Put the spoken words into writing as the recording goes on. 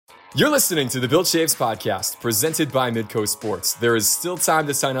You're listening to the Bill Chaves Podcast, presented by Midco Sports. There is still time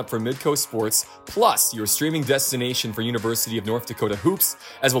to sign up for Midco Sports, plus your streaming destination for University of North Dakota hoops,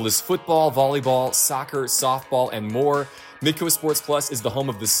 as well as football, volleyball, soccer, softball, and more. Midco Sports Plus is the home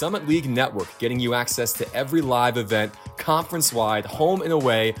of the Summit League Network, getting you access to every live event, conference-wide, home and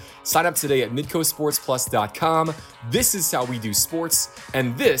away. Sign up today at midcosportsplus.com. This is how we do sports,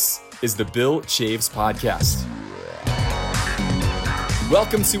 and this is the Bill Chaves Podcast.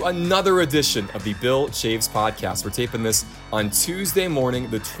 Welcome to another edition of the Bill Chaves Podcast. We're taping this on Tuesday morning,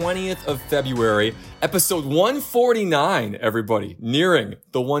 the 20th of February, episode 149, everybody, nearing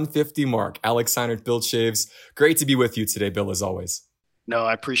the 150 mark. Alex Heinert, Bill Chaves. Great to be with you today, Bill, as always. No,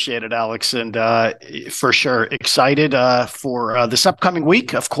 I appreciate it, Alex, and for sure excited for this upcoming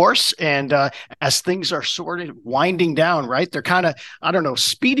week, of course, and as things are sort of winding down, right? They're kind of,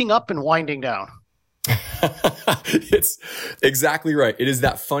 speeding up and winding down. It's exactly right. It is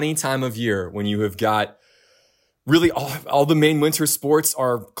that funny time of year when you have got really all the main winter sports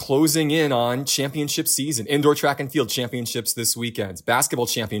are closing in on championship season. Indoor track and field championships this weekend. Basketball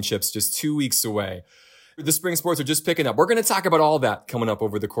championships just 2 weeks away. The spring sports are just picking up. We're going to talk about all that coming up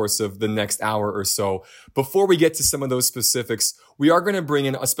over the course of the next hour or so. Before we get to some of those specifics, we are going to bring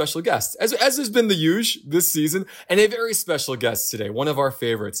in a special guest, as has been the usual this season, and a very special guest today. One of our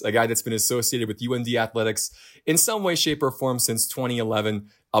favorites, a guy that's been associated with UND athletics in some way, shape, or form since 2011,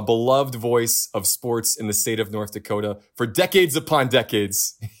 a beloved voice of sports in the state of North Dakota for decades upon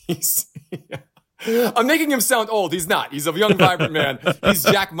decades. I'm making him sound old. He's not. He's a young, vibrant man. He's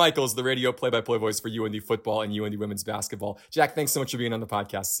Jack Michaels, the radio play-by-play voice for UND football and UND women's basketball. Jack, thanks so much for being on the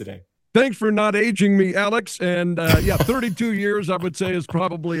podcast today. Thanks for not aging me, Alex. And 32 years, I would say, is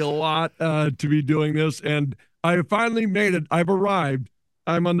probably a lot to be doing this. And I finally made it. I've arrived.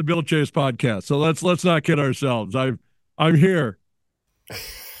 I'm on the Bill Chaves Podcast. So let's not kid ourselves. I'm here.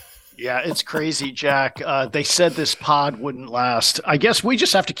 Yeah, it's crazy, Jack. They said this pod wouldn't last. I guess we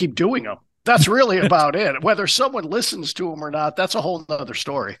just have to keep doing them. That's really about it. Whether someone listens to them or not, that's a whole nother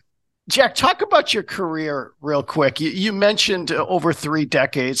story. Jack, talk about your career real quick. You mentioned over 3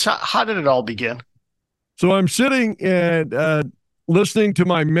 decades. How did it all begin? So I'm sitting and listening to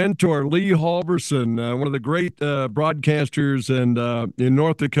my mentor, Lee Halverson, one of the great broadcasters in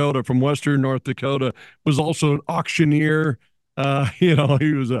North Dakota, from Western North Dakota, was also an auctioneer. He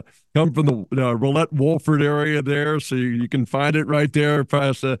was come from the Roulette Wolford area there, so you can find it right there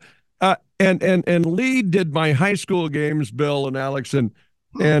past and Lee did my high school games, Bill and Alex, and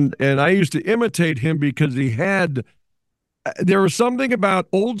I used to imitate him because there was something about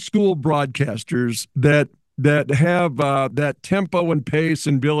old school broadcasters that have that tempo and pace.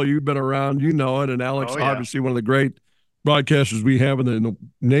 And Bill, you've been around, you know it, and Alex, obviously one of the great broadcasters we have in the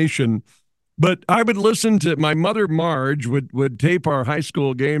nation. But I would listen to my mother, Marge, would tape our high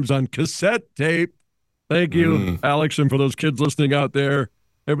school games on cassette tape. Thank you, Alex, and for those kids listening out there.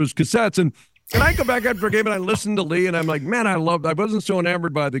 It was cassettes. And I go back after a game and I listen to Lee and I'm like, man, I wasn't so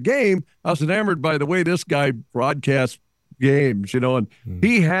enamored by the game. I was enamored by the way this guy broadcasts games, and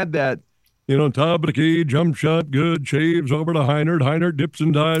he had that, top of the key, jump shot, good, Chaves over to Heinert. Heinert dips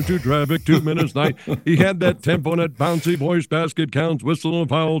and dives to traffic, 2 minutes, 9. He had that tempo and that bouncy voice, basket counts, whistle and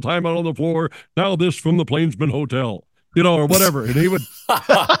foul, timeout on the floor. Now this from the Plainsman Hotel, or whatever. And he would,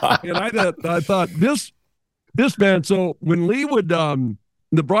 and I thought this man, so when Lee would,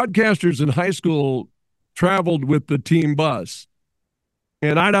 the broadcasters in high school traveled with the team bus,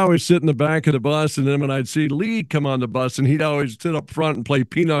 and I'd always sit in the back of the bus, and then when I'd see Lee come on the bus, and he'd always sit up front and play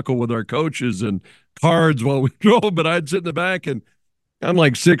pinochle with our coaches and cards while we drove, but I'd sit in the back, and I'm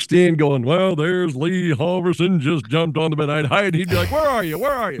like 16 going, well, there's Lee Halverson just jumped on the bed. I'd hide. He'd be like, where are you?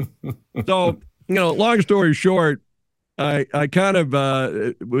 Where are you? So, long story short, I kind of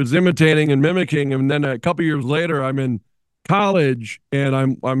was imitating and mimicking him, and then a couple years later, I'm in college, and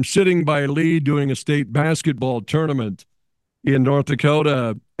I'm sitting by Lee doing a state basketball tournament in North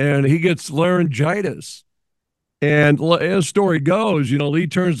Dakota, and he gets laryngitis. And as the story goes, Lee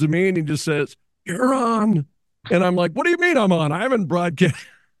turns to me and he just says, "You're on." And I'm like, "What do you mean I'm on? I haven't broadcast."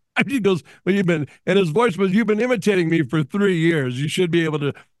 He goes, "Well, and his voice was, "You've been imitating me for 3 years. You should be able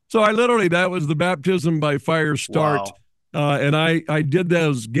to." So that was the baptism by fire start. Wow. And I did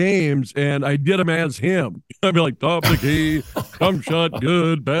those games, and I did them as him. I'd be like, top of the key, jump shot,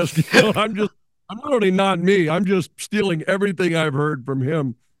 good, basket. I'm literally not me. I'm just stealing everything I've heard from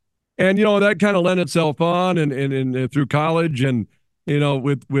him. And, that kind of lent itself on and through college and,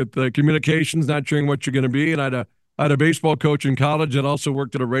 with communications, not sure what you're going to be. And I had a baseball coach in college that also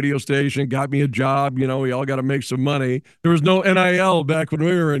worked at a radio station, got me a job. We all got to make some money. There was no NIL back when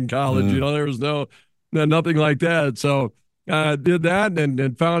we were in college. There was nothing like that. So Did that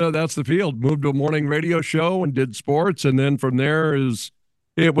and found out that's the field. Moved to a morning radio show and did sports, and then from there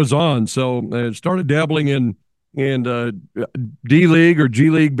it was on. So I started dabbling in D League or G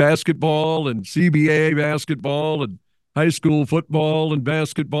League basketball and CBA basketball and high school football and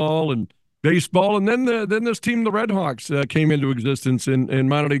basketball and baseball, and then this team, the Red Hawks, came into existence in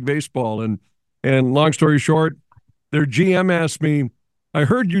minor league baseball. And long story short, their GM asked me, I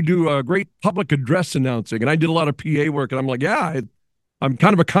heard you do a great public address announcing, and I did a lot of PA work, and I'm like, yeah, I'm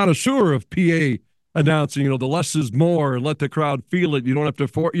kind of a connoisseur of PA announcing. The less is more, and let the crowd feel it. You don't have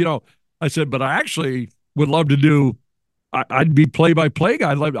to I said, but I actually would love to do. I'd be play-by-play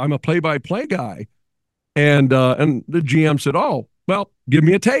guy. I'm a play-by-play guy, and the GM said, oh, well, give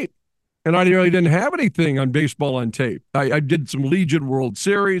me a tape. And I really didn't have anything on baseball on tape. I did some Legion World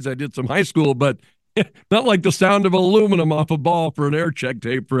Series. I did some high school, but not like the sound of aluminum off a ball for an air check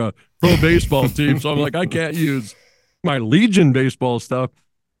tape for a pro baseball team. So I'm like, I can't use my Legion baseball stuff.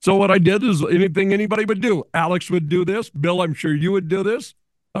 So what I did is anything anybody would do. Alex would do this. Bill, I'm sure you would do this.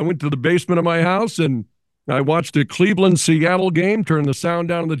 I went to the basement of my house and I watched a Cleveland-Seattle game, turned the sound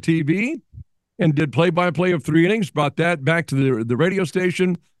down on the TV, and did play-by-play of 3 innings, brought that back to the radio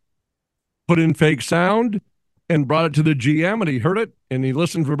station, put in fake sound, and brought it to the GM, and he heard it, and he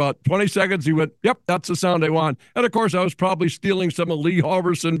listened for about 20 seconds. He went, yep, that's the sound I want. And, of course, I was probably stealing some of Lee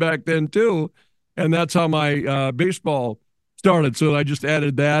Halverson back then, too, and that's how my baseball started. So I just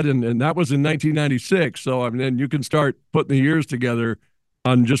added that, and that was in 1996. So, I mean, then you can start putting the years together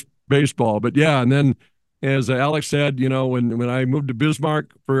on just baseball. But, yeah, and then as Alex said, when I moved to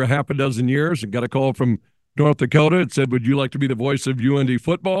Bismarck for a half a dozen years and got a call from North Dakota, it said, would you like to be the voice of UND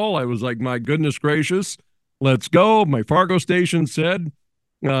football? I was like, my goodness gracious. Let's go. My Fargo station said,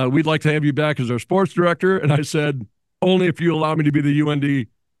 we'd like to have you back as our sports director. And I said, only if you allow me to be the UND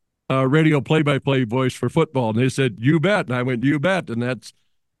radio play-by-play voice for football. And they said, you bet. And I went, you bet. And that's,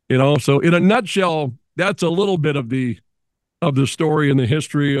 so in a nutshell, that's a little bit of the story and the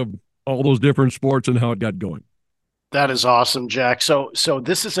history of all those different sports and how it got going. That is awesome, Jack. So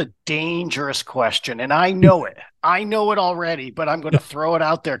this is a dangerous question, and I know it. I know it already, but I'm going to throw it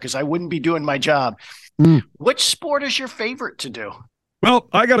out there because I wouldn't be doing my job. Which sport is your favorite to do? Well,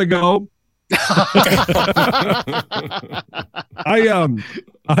 I got to go.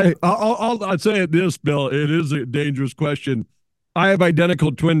 I'll say it this, Bill. It is a dangerous question. I have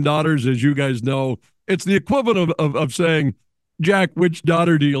identical twin daughters, as you guys know. It's the equivalent of saying, Jack, which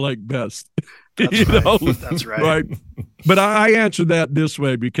daughter do you like best? That's right. That's right. Right. But I answer that this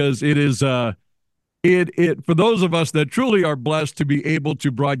way because it is it for those of us that truly are blessed to be able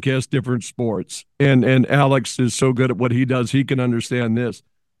to broadcast different sports, and Alex is so good at what he does, he can understand this,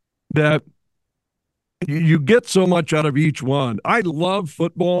 that you get so much out of each one. I love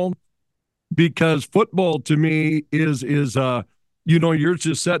football because football to me is you're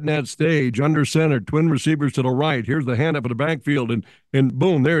just setting that stage under center, twin receivers to the right. Here's the handoff of the backfield, and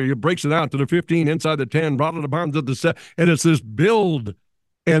boom, there he breaks it out to the 15, inside the 10, brought it to bounds at the set, and it's this build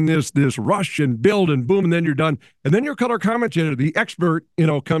and this rush and build and boom, and then you're done. And then your color commentator, the expert,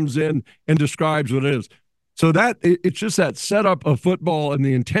 comes in and describes what it is. So that it's just that setup of football and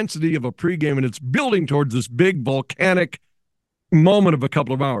the intensity of a pregame, and it's building towards this big volcanic moment of a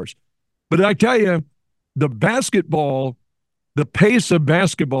couple of hours. But I tell you, the pace of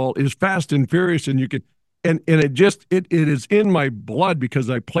basketball is fast and furious, and you can, and it is in my blood because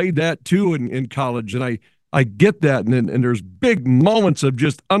I played that too in college, and I get that, and there's big moments of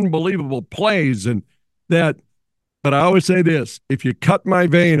just unbelievable plays and that. But I always say this: if you cut my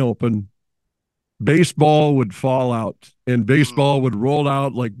vein open, baseball would fall out, and baseball would roll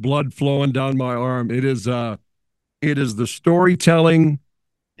out like blood flowing down my arm. It is the storytelling.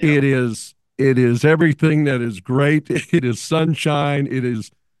 Yep. It is everything that is great. It is sunshine. It is,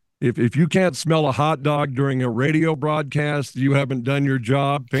 if you can't smell a hot dog during a radio broadcast, you haven't done your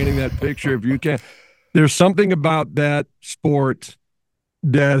job painting that picture. If you can't, there's something about that sport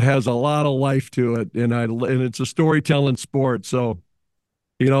that has a lot of life to it, and it's a storytelling sport. So,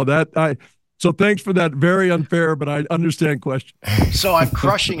 so thanks for that very unfair, but I understand question. So I'm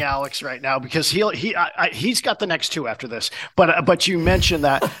crushing Alex right now because he's got the next two after this. But you mentioned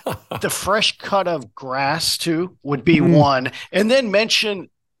that the fresh cut of grass too would be one, and then mention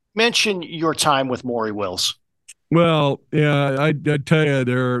your time with Maury Wills. Well, yeah, I tell you,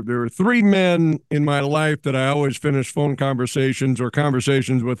 there are 3 men in my life that I always finish phone conversations or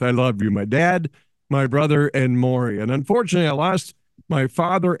conversations with. I love you, my dad, my brother, and Maury. And unfortunately, I lost my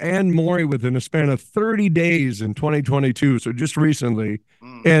father and Maury within a span of 30 days in 2022, so just recently,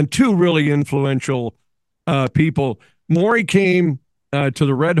 and 2 really influential people. Maury came to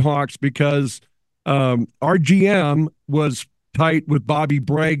the Red Hawks because Our GM was tight with Bobby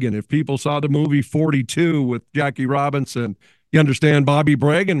Bragan. If people saw the movie 42 with Jackie Robinson, you understand Bobby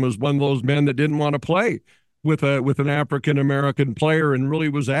Bragan was one of those men that didn't want to play with an African American player and really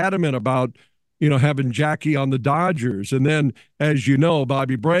was adamant about, having Jackie on the Dodgers. And then, as you know,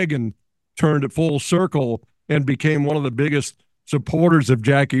 Bobby Bragan turned it full circle and became one of the biggest supporters of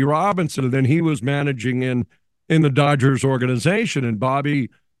Jackie Robinson. And then he was managing in the Dodgers organization, and Bobby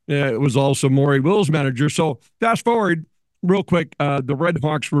was also Maury Wills' manager. So fast forward real quick, the Red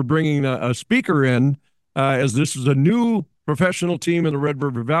Hawks were bringing a speaker in, as this is a new professional team in the Red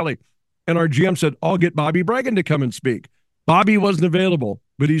River Valley. And our GM said, I'll get Bobby Bragan to come and speak. Bobby wasn't available,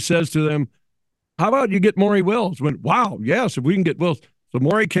 but he says to them, how about you get Maury Wills? Went, wow, yes, if we can get Wills. So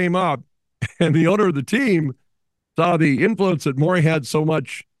Maury came up, and the owner of the team saw the influence that Maury had so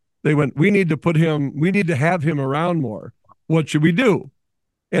much. They went, we need to have him around more. What should we do?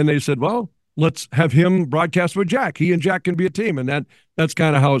 And they said, well, let's have him broadcast with Jack. He and Jack can be a team. And that's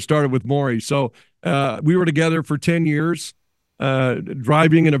kind of how it started with Maury. So we were together for 10 years,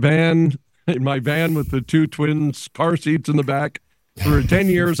 driving in my van with the two twins, car seats in the back, for 10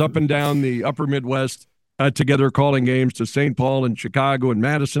 years up and down the upper Midwest, together calling games to St. Paul and Chicago and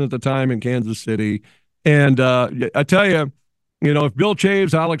Madison at the time and Kansas City. And I tell you, if Bill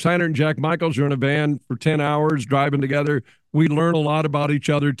Chaves, Alex Heiner, and Jack Michaels are in a van for 10 hours driving together, we learn a lot about each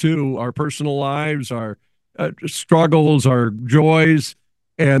other too, our personal lives, our struggles, our joys.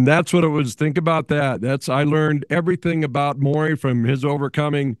 And that's what it was. Think about that. I learned everything about Maury, from his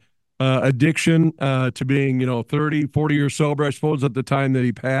overcoming addiction to being, 30, 40 years sober, I suppose, at the time that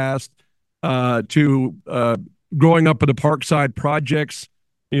he passed, to growing up in the Parkside Projects,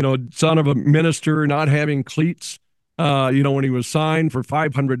 son of a minister, not having cleats, when he was signed for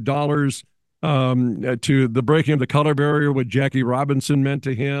 $500, to the breaking of the color barrier, what Jackie Robinson meant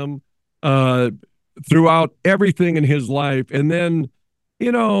to him, throughout everything in his life. And then,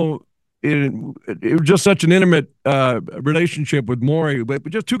 it was just such an intimate relationship with Maury, but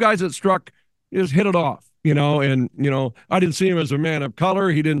just two guys that just hit it off, and, I didn't see him as a man of color.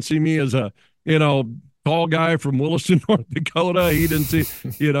 He didn't see me as a, tall guy from Williston, North Dakota. He didn't see,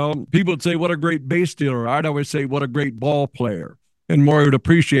 people would say, what a great base stealer. I'd always say, what a great ball player. And Maury would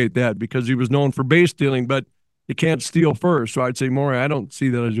appreciate that because he was known for base stealing, but you can't steal first. So I'd say, Maury, I don't see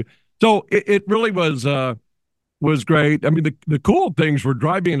that as you. So it really was great. I mean, the cool things were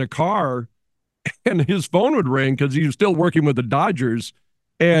driving in a car and his phone would ring because he was still working with the Dodgers,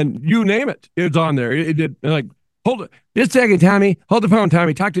 and you name it, it's on there. It did, like, hold it. Just a second, Tommy. Hold the phone,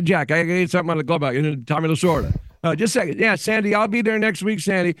 Tommy. Talk to Jack. I got to get something out of the glove box. And Tommy Lasorda. Just a second. Yeah, Sandy, I'll be there next week,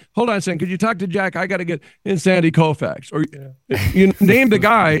 Sandy. Hold on a second. Could you talk to Jack? I got to get in Sandy Koufax. Or you name the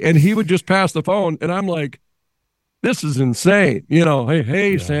guy, and he would just pass the phone. And I'm like, this is insane.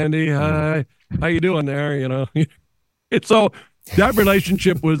 Hey, Sandy. Hi. How you doing there? And so that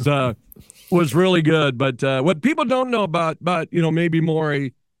relationship was really good. But what people don't know about maybe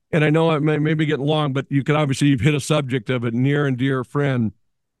Maury, and I know it may be getting long, but you've hit a subject of a near and dear friend,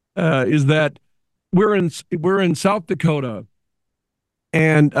 is that we're in South Dakota,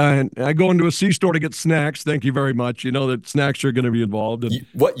 and I go into a C-store to get snacks. Thank you very much. You know that snacks are going to be involved. And,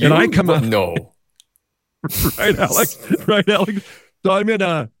 and I come out. No. Right, Alex. Right, Alex. So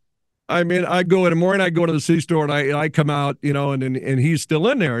I go in the morning, I go to the C-store, and I come out, and he's still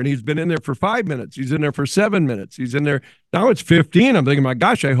in there, and he's been in there for 5 minutes. He's in there for 7 minutes. He's in there. Now it's 15. I'm thinking, my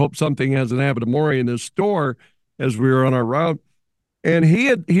gosh, I hope something hasn't happened to Maury in this store as we were on our route. And he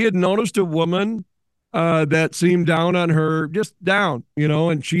had noticed a woman that seemed down on her, just down,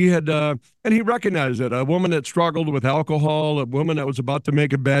 and she had, and he recognized it, a woman that struggled with alcohol, a woman that was about to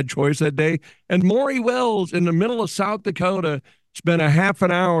make a bad choice that day. And Maury Wills, in the middle of South Dakota, spent a half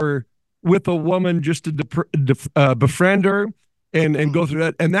an hour with a woman just to befriend her and go through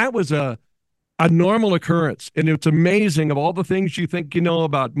that. And that was a normal occurrence. And it's amazing, of all the things you think you know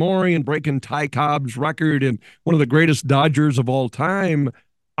about Maury and breaking Ty Cobb's record and one of the greatest Dodgers of all time,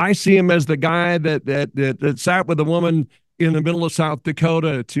 I see him as the guy that sat with a woman in the middle of South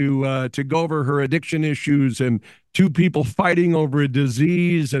Dakota to go over her addiction issues, and two people fighting over a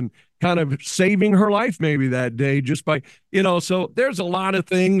disease and kind of saving her life maybe that day just by, so there's a lot of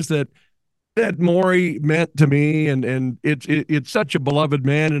things that Maury meant to me, and it's such a beloved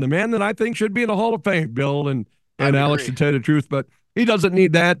man, and a man that I think should be in the Hall of Fame, Bill and Alex, to tell you the truth. But he doesn't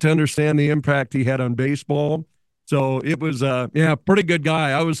need that to understand the impact he had on baseball. So it was pretty good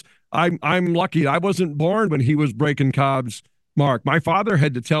guy. I'm lucky. I wasn't born when he was breaking Cobb's mark. My father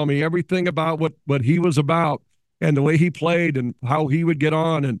had to tell me everything about what he was about and the way he played and how he would get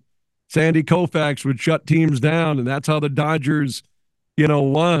on, and Sandy Koufax would shut teams down, and that's how the Dodgers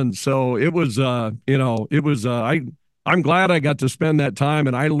won. So it was, I'm glad I got to spend that time,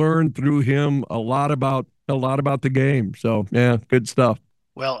 and I learned through him a lot about the game. So yeah, good stuff.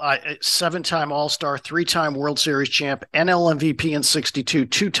 Well, 7-time All-Star, 3-time World Series champ, NL MVP in 62,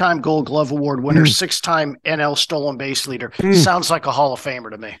 2-time Gold Glove Award winner, 6-time NL stolen base leader. Sounds like a Hall of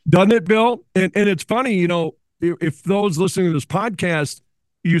Famer to me. Doesn't it, Bill? And it's funny, if those listening to this podcast,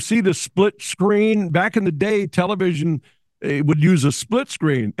 you see the split screen. Back in the day, television would use a split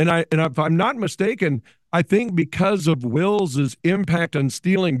screen. And if I'm not mistaken, I think because of Wills' impact on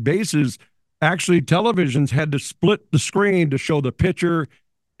stealing bases, actually televisions had to split the screen to show the pitcher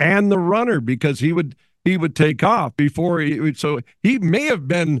and the runner, because he would take off before so he may have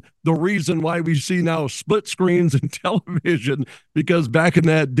been the reason why we see now split screens in television, because back in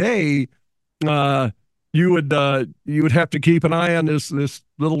that day, you would have to keep an eye on this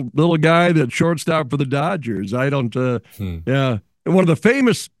little guy that shortstop for the Dodgers. I don't yeah. And one of the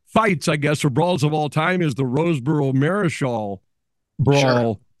famous fights, I guess, or brawls of all time is the Roseboro Marischal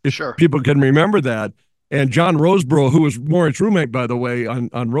brawl. Sure. If people can remember that. And John Roseboro, who was Maury's roommate, by the way, on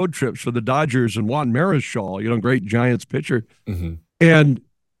road trips for the Dodgers, and Juan Marischal, great Giants pitcher. Mm-hmm. And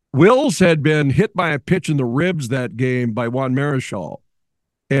Wills had been hit by a pitch in the ribs that game by Juan Marischal.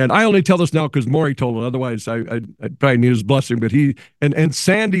 And I only tell this now because Maury told it. Otherwise, I'd probably need his blessing. But and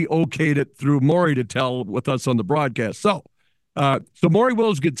Sandy okayed it through Maury to tell with us on the broadcast. So Maury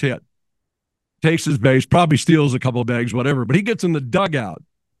Wills gets hit, takes his base, probably steals a couple of bags, whatever. But he gets in the dugout.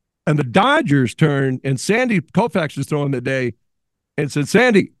 And the Dodgers turn, and Sandy Koufax is throwing the day, and said,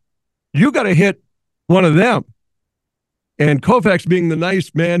 "Sandy, you got to hit one of them." And Koufax, being the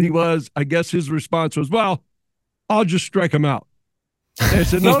nice man he was, I guess his response was, "Well, I'll just strike him out." And I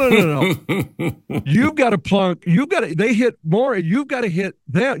said, No. You've got to plunk. They hit Maury. You've got to hit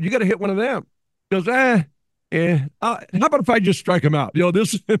them. You got to hit one of them. He goes, how about if I just strike him out?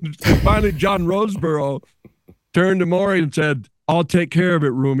 Finally, John Roseboro turned to Maury and said, "I'll take care of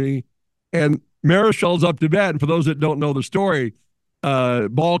it, Roomie." And Marischal's up to bat. And for those that don't know the story,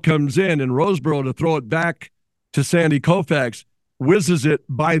 ball comes in, and Roseboro, to throw it back to Sandy Koufax, whizzes it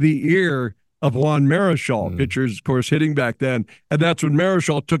by the ear of Juan Marischal. Pitchers, of course, hitting back then. And that's when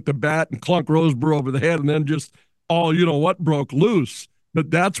Marischal took the bat and clunked Roseboro over the head, and then just broke loose.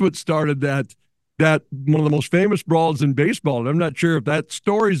 But that's what started that one of the most famous brawls in baseball. And I'm not sure if that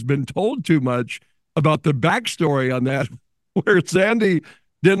story's been told too much about the backstory on that, where Sandy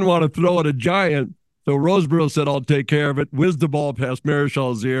didn't want to throw at a giant. So Roseboro said, "I'll take care of it." Whizzed the ball past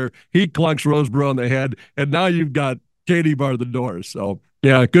Marischal's ear. He clunks Roseboro on the head. And now you've got Katie bar the doors. So,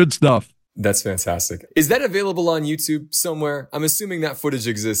 yeah, good stuff. That's fantastic. Is that available on YouTube somewhere? I'm assuming that footage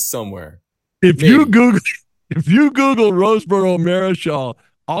exists somewhere. If you Google Roseboro Marischal,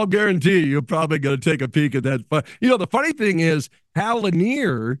 I'll guarantee you're probably going to take a peek at that. But, the funny thing is, Hal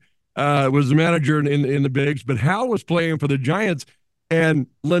Lanier was the manager in the Bigs, but Hal was playing for the Giants, and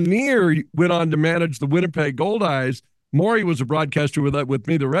Lanier went on to manage the Winnipeg Goldeyes. Maury was a broadcaster with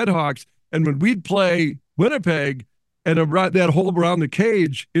me, the Red Hawks, and when we'd play Winnipeg and that hole around the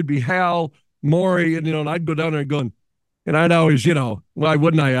cage, it'd be Hal, Maury, and I'd go down there and I'd always, why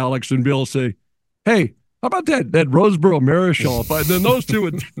wouldn't I, Alex and Bill, say, "Hey, how about that Roseboro Marischal?" Then those two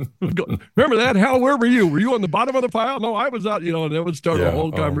would go, "Remember that, Hal? Where were you? Were you on the bottom of the pile?" "No, I was out," and that would start a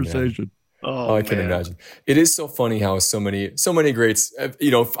whole conversation. Oh, I can imagine. It is so funny how so many greats,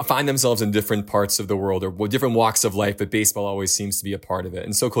 find themselves in different parts of the world or different walks of life, but baseball always seems to be a part of it.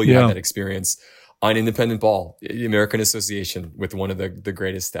 And so cool you had that experience on independent ball, the American Association, with one of the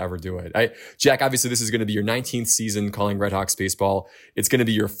greatest to ever do it. Jack, obviously this is going to be your 19th season calling Red Hawks baseball. It's going to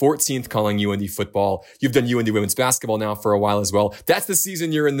be your 14th calling UND football. You've done UND women's basketball now for a while as well. That's the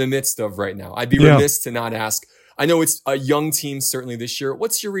season you're in the midst of right now. I'd be remiss to not ask. I know it's a young team certainly this year.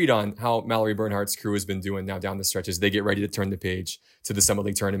 What's your read on how Mallory Bernhardt's crew has been doing now down the stretch as they get ready to turn the page to the Summit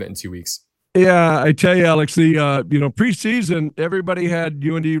League tournament in 2 weeks? Yeah, I tell you, Alex, the preseason, everybody had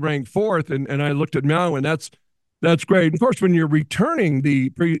UND ranked fourth, and I looked at Mal, and that's great. Of course, when you're returning the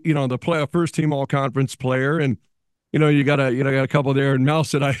playoff first team all conference player, and you got a couple there, and Mal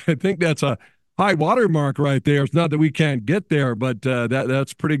said, I think that's a high water mark right there. It's not that we can't get there, but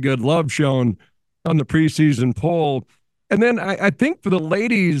that's pretty good love shown on the preseason poll. And then I think for the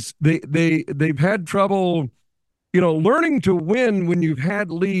ladies, they've had trouble, learning to win when you've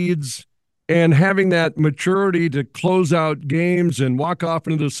had leads, and having that maturity to close out games and walk off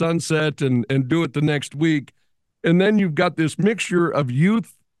into the sunset and do it the next week. And then you've got this mixture of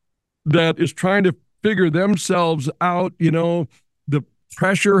youth that is trying to figure themselves out. The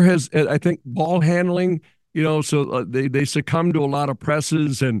pressure has, I think, ball handling, so they succumb to a lot of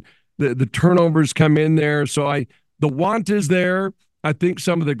presses, and the turnovers come in there. So the want is there. I think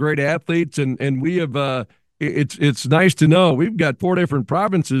some of the great athletes, and we have. It's nice to know we've got 4 different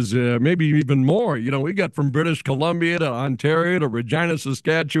provinces, maybe even more. We got from British Columbia to Ontario to Regina,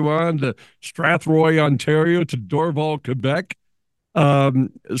 Saskatchewan to Strathroy, Ontario to Dorval, Quebec.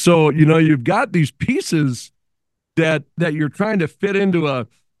 So you've got these pieces that you're trying to fit into a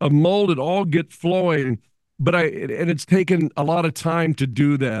mold that all get flowing, and it's taken a lot of time to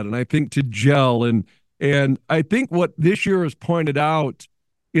do that, and I think to gel, and I think what this year has pointed out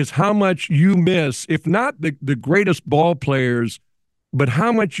is how much you miss, if not the greatest ball players, but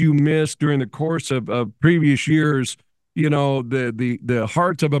how much you miss during the course of previous years. The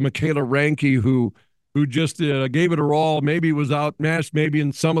hearts of a Michaela Ranke who just gave it her all. Maybe was outmatched, maybe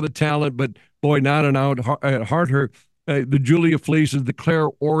in some of the talent, but boy, not an out at heart. Her the Julia Fleeces, the Claire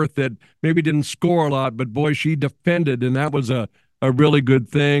Orth that maybe didn't score a lot, but boy, she defended, and that was a really good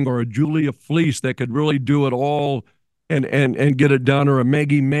thing. Or a Julia Fleece that could really do it all and get it done, or a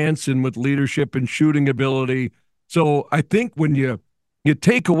Maggie Manson with leadership and shooting ability. So I think when you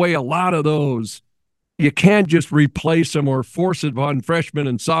take away a lot of those, you can't just replace them or force it on freshmen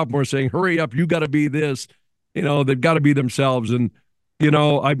and sophomores saying, hurry up, you got to be this. They've got to be themselves. And,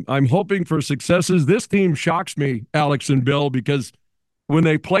 I'm hoping for successes. This team shocks me, Alex and Bill, because when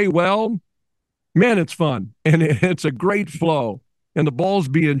they play well, man, it's fun. And it's a great flow. And the ball's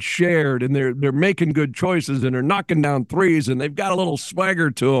being shared, and they're making good choices, and they're knocking down threes, and they've got a little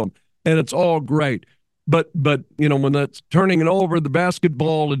swagger to them, and it's all great. But when that's turning it over, the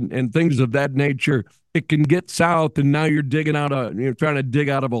basketball and things of that nature, it can get south, and now you're trying to dig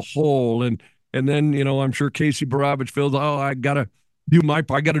out of a hole, and then I'm sure Casey Baravich feels, I gotta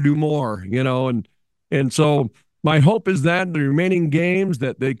do more, and so my hope is that in the remaining games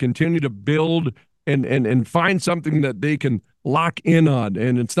that they continue to build and find something that they can lock in on.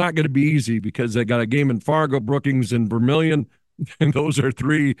 And it's not going to be easy because they got a game in Fargo, Brookings, and Vermilion, and those are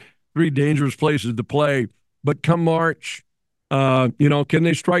three dangerous places to play. But come March, can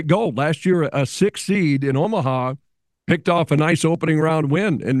they strike gold? Last year, a 6 seed in Omaha picked off a nice opening round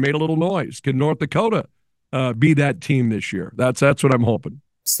win and made a little noise. Can North Dakota be that team this year? That's what I'm hoping.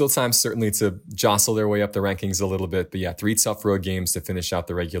 Still time certainly to jostle their way up the rankings a little bit. But yeah, 3 tough road games to finish out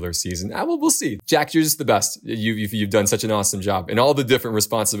the regular season. We'll see. Jack, you're just the best. You've done such an awesome job. And all the different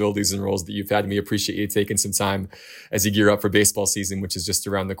responsibilities and roles that you've had. We appreciate you taking some time as you gear up for baseball season, which is just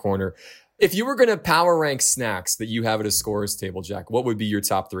around the corner. If you were going to power rank snacks that you have at a scorer's table, Jack, what would be your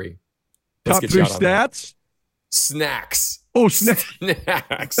top 3? Top 3 stats? Snacks. Oh,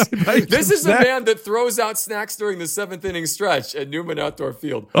 snacks. This is a man that throws out snacks during the 7th inning stretch at Newman Outdoor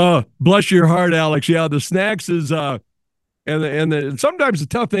Field. Bless your heart, Alex. Yeah, the snacks is and sometimes the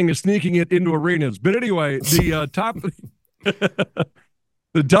tough thing is sneaking it into arenas. But anyway, the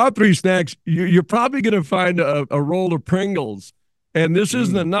top 3 snacks, you're probably going to find a roll of Pringles. And this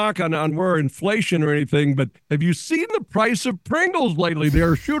isn't a knock on where inflation or anything, but have you seen the price of Pringles lately?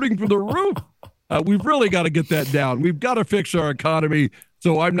 They're shooting through the roof. We've really got to get that down. We've got to fix our economy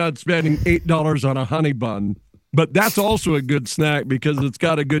so I'm not spending $8 on a honey bun. But that's also a good snack because it's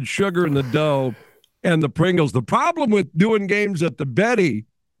got a good sugar in the dough and the Pringles. The problem with doing games at the Betty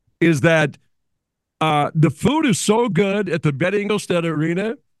is that the food is so good at the Betty Engelstad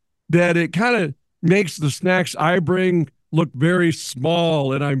Arena that it kind of makes the snacks I bring look very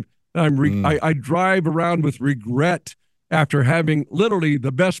small. And I drive around with regret after having literally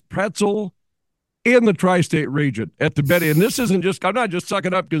the best pretzel in the tri-state region at the Betty. And this isn't just, I'm not just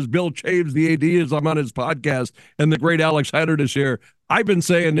sucking up because Bill Chaves, the AD, is I'm on his podcast and the great Alex Heinert is here. I've been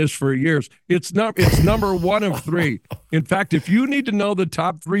saying this for years. It's number 1 of 3. In fact, if you need to know the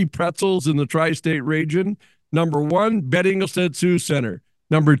top 3 pretzels in the tri-state region, number 1, Betty Engelstad Sioux Center.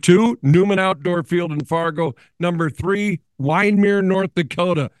 Number 2, Newman Outdoor Field in Fargo. Number 3, Wyndmere, North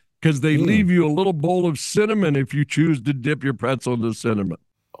Dakota, because they leave you a little bowl of cinnamon if you choose to dip your pretzel into cinnamon.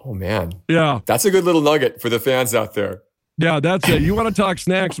 Oh, man. Yeah. That's a good little nugget for the fans out there. Yeah, that's it. You want to talk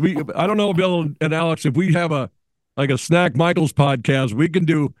snacks? I don't know, Bill and Alex, if we have a Snack Michaels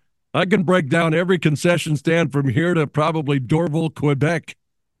podcast, I can break down every concession stand from here to probably Dorval, Quebec.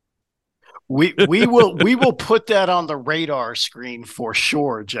 We will put that on the radar screen for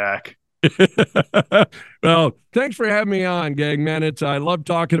sure, Jack. Well, thanks for having me on, gang, man. I love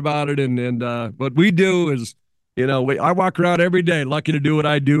talking about it, and what we do is, I walk around every day, lucky to do what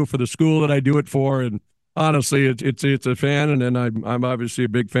I do for the school that I do it for, and honestly, it's a fan, and then I'm obviously a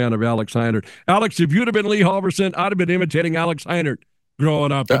big fan of Alex Heinert. Alex, if you'd have been Lee Halverson, I'd have been imitating Alex Heinert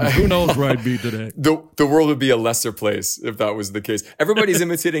growing up, and who knows where I'd be today. The world would be a lesser place if that was the case. Everybody's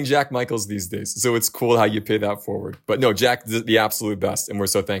imitating Jack Michaels these days, so it's cool how you pay that forward. But no, Jack, the absolute best, and we're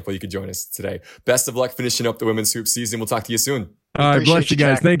so thankful you could join us today. Best of luck finishing up the women's hoop season. We'll talk to you soon. All right, bless you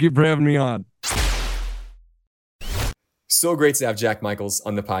guys. Jack. Thank you for having me on. So great to have Jack Michaels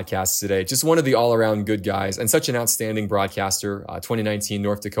on the podcast today. Just one of the all-around good guys and such an outstanding broadcaster, 2019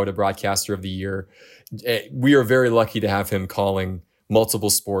 North Dakota Broadcaster of the Year. We are very lucky to have him calling multiple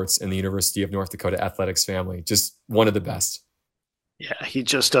sports in the University of North Dakota athletics family. Just one of the best. Yeah, he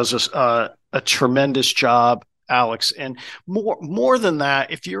just does a tremendous job, Alex. And more than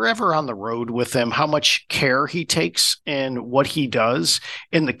that, if you're ever on the road with him, how much care he takes in what he does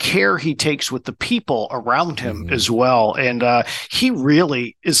and the care he takes with the people around him as well. And he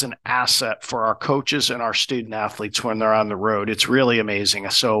really is an asset for our coaches and our student athletes when they're on the road. It's really amazing.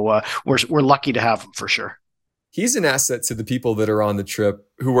 So we're lucky to have him for sure. He's an asset to the people that are on the trip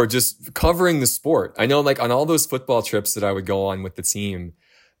who are just covering the sport. I know, like on all those football trips that I would go on with the team,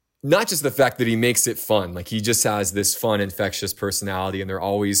 not just the fact that he makes it fun, like he just has this fun, infectious personality and there are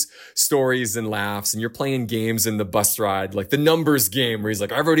always stories and laughs and you're playing games in the bus ride, like the numbers game where he's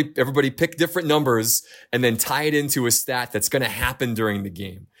like, everybody pick different numbers and then tie it into a stat that's going to happen during the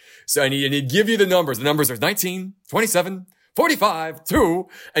game. So, and he'd give you the numbers. The numbers are 19, 27, 45, 2,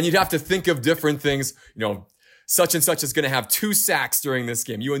 and you'd have to think of different things, such and such is going to have 2 sacks during this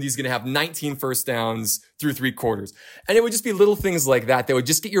game. UND is going to have 19 first downs through 3 quarters. And it would just be little things like that would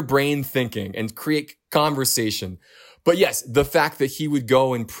just get your brain thinking and create conversation. But yes, the fact that he would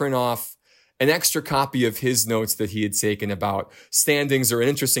go and print off an extra copy of his notes that he had taken about standings or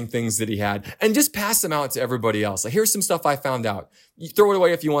interesting things that he had and just pass them out to everybody else. Like, here's some stuff I found out. You throw it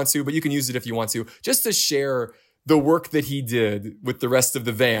away if you want to, but you can use it if you want to, just to share the work that he did with the rest of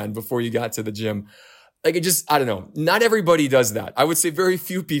the van before you got to the gym. Like I don't know. Not everybody does that. I would say very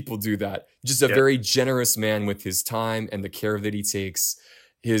few people do that. Just a very generous man with his time and the care that he takes.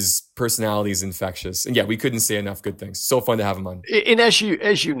 His personality is infectious. And yeah, we couldn't say enough good things. So fun to have him on. And as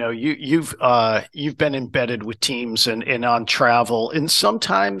you know, you've been embedded with teams and on travel, and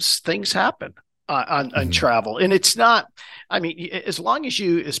sometimes things happen on travel. And it's not, as long as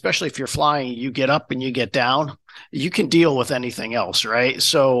you, especially if you're flying, you get up and you get down, you can deal with anything else, right?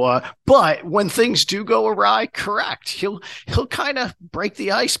 So, but when things do go awry, correct, he'll kind of break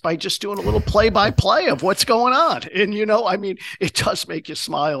the ice by just doing a little play-by-play of what's going on. And, it does make you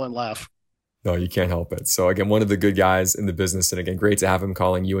smile and laugh. No, you can't help it. So again, one of the good guys in the business. And again, great to have him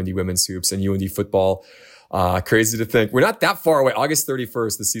calling UND women's hoops and UND football. Crazy to think we're not that far away. August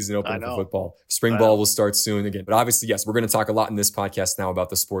 31st, the season opening for football. Spring ball will start soon again. But obviously, yes, we're going to talk a lot in this podcast now about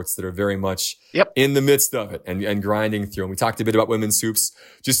the sports that are very much in the midst of it and grinding through. And we talked a bit about women's hoops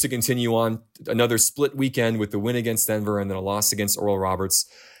just to continue on. Another split weekend with the win against Denver and then a loss against Oral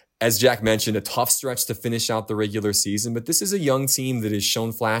Roberts. As Jack mentioned, a tough stretch to finish out the regular season, but this is a young team that has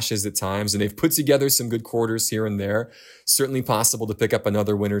shown flashes at times, and they've put together some good quarters here and there. Certainly possible to pick up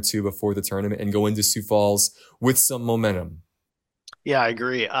another win or two before the tournament and go into Sioux Falls with some momentum. Yeah, I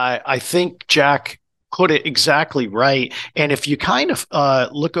agree. I think Jack put it exactly right. And if you kind of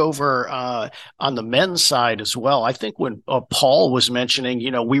look over on the men's side as well, I think when Paul was mentioning,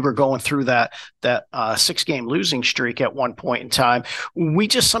 we were going through that 6-game losing streak at one point in time, we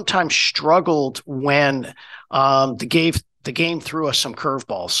just sometimes struggled when the game threw us some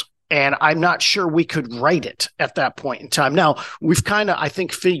curveballs. And I'm not sure we could write it at that point in time. Now, we've kind of, I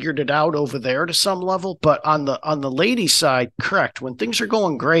think, figured it out over there to some level. But on the ladies' side, correct. When things are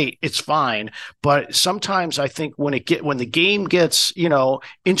going great, it's fine. But sometimes I think when the game gets,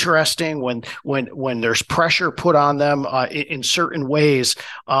 interesting, when there's pressure put on them in certain ways,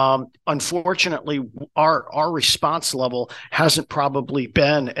 unfortunately, our response level hasn't probably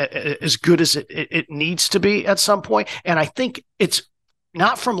been as good as it needs to be at some point. And I think it's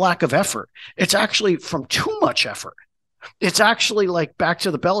not from lack of effort. It's actually from too much effort. It's actually like back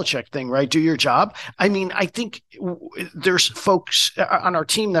to the Belichick thing, right? Do your job. I think there's folks on our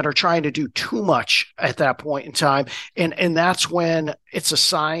team that are trying to do too much at that point in time. And that's when it's a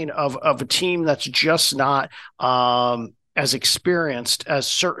sign of a team that's just not as experienced as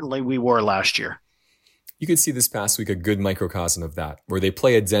certainly we were last year. You could see this past week a good microcosm of that, where they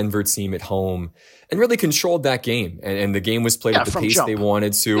play a Denver team at home and really controlled that game. And the game was played at the pace they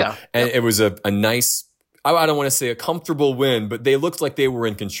wanted to. Yeah. And it was a nice, I don't want to say a comfortable win, but they looked like they were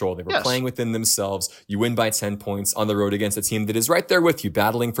in control. They were playing within themselves. You win by 10 points on the road against a team that is right there with you,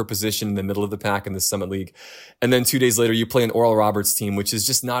 battling for position in the middle of the pack in the Summit League. And then 2 days later, you play an Oral Roberts team, which is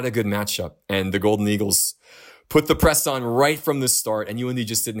just not a good matchup. And the Golden Eagles put the press on right from the start, and UND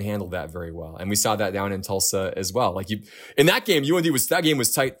just didn't handle that very well. And we saw that down in Tulsa as well. In that game, that game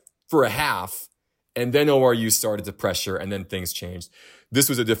was tight for a half, and then ORU started to pressure, and then things changed. This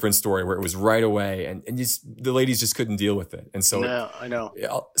was a different story where it was right away, and the ladies just couldn't deal with it. And so, no, I know.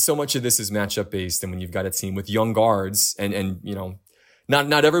 So much of this is matchup based, and when you've got a team with young guards, and you know,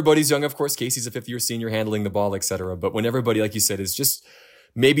 not everybody's young, of course. Casey's a fifth-year senior handling the ball, etc. But when everybody, like you said, is just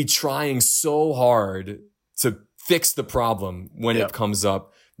maybe trying so hard to fix the problem when it comes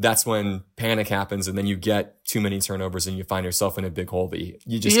up, that's when panic happens, and then you get too many turnovers and you find yourself in a big hole that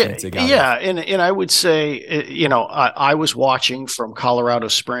you just can't dig out of. Yeah, and I would say, you know, I was watching from Colorado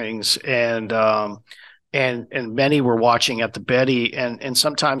Springs, and many were watching at the Betty, and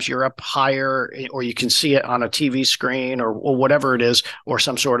sometimes you're up higher, or you can see it on a TV screen or whatever it is, or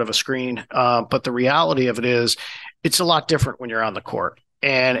some sort of a screen. But the reality of it is, it's a lot different when you're on the court.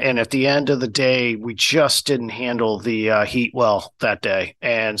 And at the end of the day, we just didn't handle the heat well that day.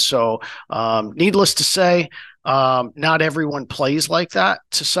 And so, needless to say, not everyone plays like that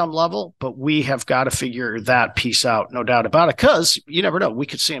to some level, but we have got to figure that piece out, no doubt about it, because you never know. We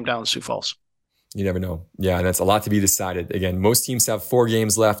could see them down in Sioux Falls. You never know. Yeah, and that's a lot to be decided. Again, most teams have 4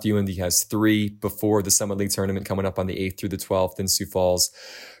 games left. UND has 3 before the Summit League tournament coming up on the 8th through the 12th in Sioux Falls.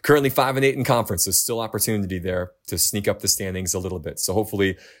 Currently 5-8 in conference, so still opportunity there to sneak up the standings a little bit. So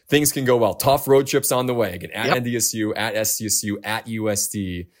hopefully things can go well. Tough road trips on the way. Again, at NDSU, at SDSU, at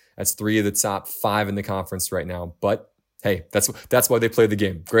USD. That's 3 of the top 5 in the conference right now. But hey, that's why they play the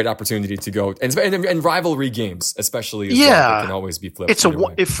game. Great opportunity to go and rivalry games, especially as well, they can always be flipped.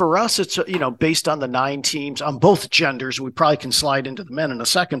 For us, it's you know, based on the 9 teams on both genders. We probably can slide into the men in a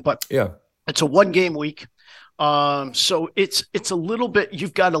second, but it's a 1-game week. So it's a little bit.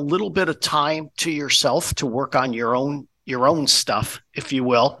 You've got a little bit of time to yourself to work on your own stuff, if you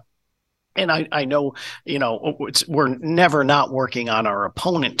will. And I know, you know, we're never not working on our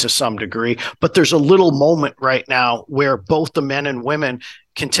opponent to some degree, but there's a little moment right now where both the men and women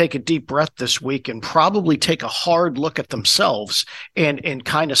can take a deep breath this week and probably take a hard look at themselves and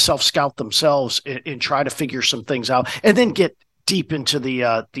kind of self-scout themselves and try to figure some things out, and then get deep into the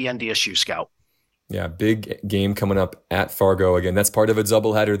NDSU scout. Yeah, big game coming up at Fargo. Again, that's part of a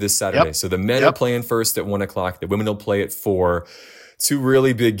doubleheader this Saturday. So the men are playing first at 1:00. The women will play at 4. 2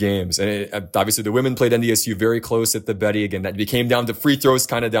 really big games. And obviously the women played NDSU very close at the Betty. Again, that became down to free throws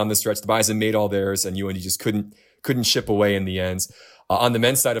kind of down the stretch. The Bison made all theirs, and UND just couldn't chip away in the end. On the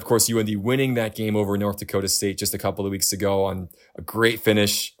men's side, of course, UND winning that game over North Dakota State just a couple of weeks ago on a great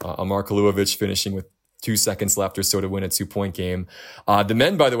finish. Amar Kaluovich finishing with 2 seconds left or so to win a 2-point game. The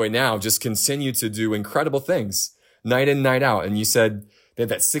men, by the way, now just continue to do incredible things night in, night out. And you said they had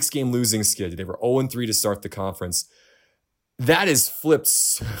that 6-game losing skid. They were 0-3 to start the conference. That is flipped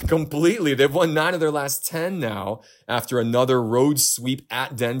completely. They've won 9 of their last 10 now after another road sweep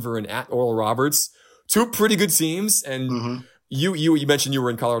at Denver and at Oral Roberts. 2 pretty good teams. And you mentioned you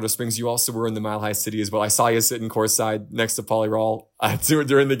were in Colorado Springs. You also were in the Mile High City as well. I saw you sitting courtside next to Pauly Rawl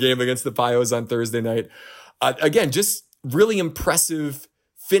during the game against the Pios on Thursday night. Again, just really impressive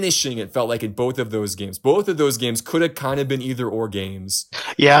finishing, it felt like, in both of those games. Both of those games could have kind of been either or games.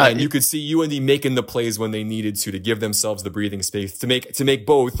 Yeah. And you could see UND making the plays when they needed to give themselves the breathing space to make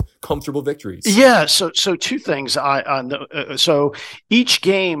both comfortable victories. Yeah. So 2 things. So each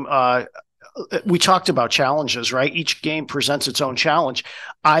game, we talked about challenges, right? Each game presents its own challenge.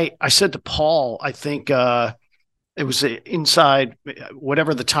 I said to Paul, I think, it was inside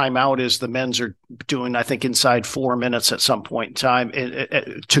whatever the timeout is. The men's are doing, I think, inside 4 minutes at some point in time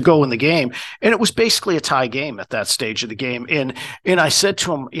to go in the game. And it was basically a tie game at that stage of the game. And I said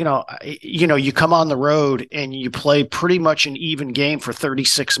to him, you come on the road and you play pretty much an even game for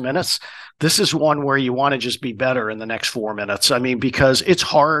 36 minutes. This is one where you want to just be better in the next 4 minutes. I mean, because it's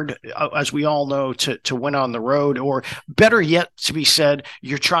hard, as we all know, to win on the road, or better yet to be said,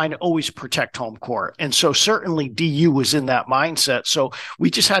 you're trying to always protect home court. And so certainly DU was in that mindset. So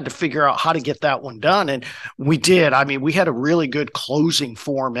we just had to figure out how to get that one done. And we did. I mean, we had a really good closing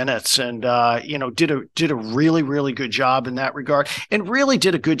 4 minutes and, did a really, really good job in that regard, and really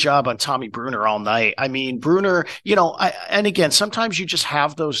did a good job on Tommy Bruner all night. I mean, Bruner, and again, sometimes you just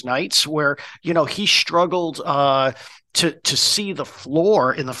have those nights where, he struggled to see the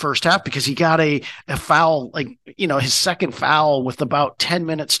floor in the first half because he got a foul, his second foul with about 10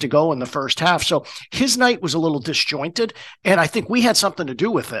 minutes to go in the first half. So his night was a little disjointed, and I think we had something to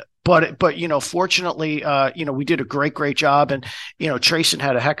do with it. But fortunately, we did a great job, and Trayson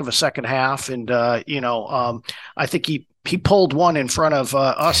had a heck of a second half, and I think he pulled one in front of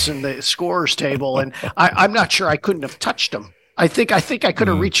us in the scorers table, and I'm not sure I couldn't have touched him. I think I could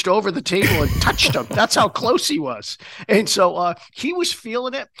have reached over the table and touched him. That's how close he was. And so he was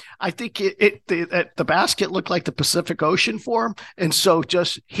feeling it. I think the basket looked like the Pacific Ocean for him. And so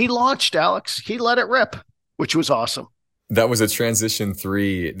he launched, Alex. He let it rip, which was awesome. That was a transition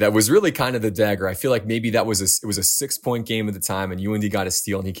three. That was really kind of the dagger. I feel like maybe it was a 6-point game at the time, and UND got a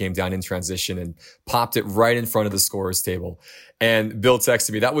steal, and he came down in transition and popped it right in front of the scorer's table. And Bill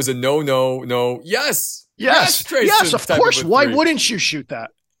texted me, "That was a no. Yes, Yes, of course. Why wouldn't you shoot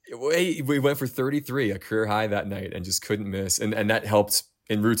that?" We went for 33, a career high that night, and just couldn't miss. And that helped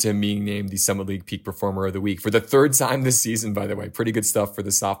en route to him being named the Summit League Peak Performer of the Week for the third time this season, by the way. Pretty good stuff for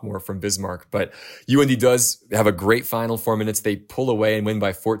the sophomore from Bismarck. But UND does have a great final 4 minutes. They pull away and win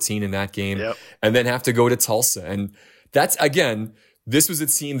by 14 in that game, and then have to go to Tulsa. And that's, again, this was a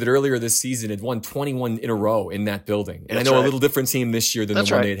team that earlier this season had won 21 in a row in that building. And I know a little different team this year than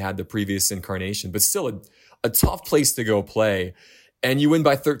the one they had the previous incarnation, but still a tough place to go play. And you win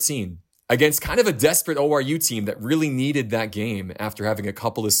by 13. Against kind of a desperate ORU team that really needed that game after having a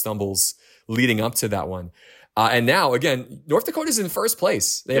couple of stumbles leading up to that one. And now, again, North Dakota's in first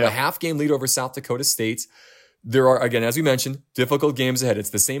place. They have a half-game lead over South Dakota State. There are, again, as we mentioned, difficult games ahead. It's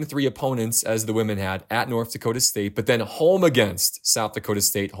the same 3 opponents as the women had at North Dakota State, but then home against South Dakota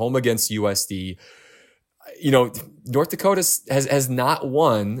State, home against USD. You know, North Dakota has not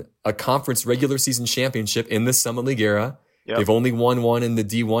won a conference regular season championship in the Summit League era. They've only won one in the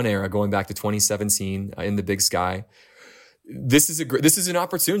D1 era, going back to 2017 in the Big Sky. This is an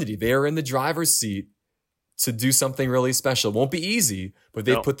opportunity. They are in the driver's seat to do something really special. It won't be easy, but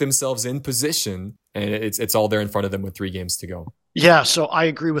they've put themselves in position, and it's all there in front of them with 3 games to go. Yeah, so I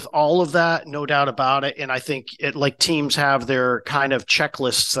agree with all of that, no doubt about it. And I think teams have their kind of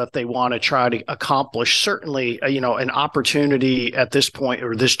checklists that they want to try to accomplish. Certainly, an opportunity at this point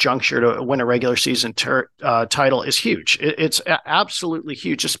or this juncture to win a regular season title is huge. It's absolutely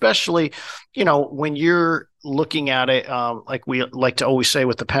huge, especially, when you're looking at it, like we like to always say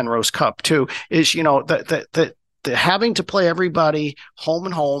with the Penrose Cup too, is, that having to play everybody home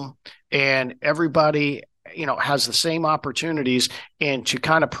and home, and everybody has the same opportunities, and to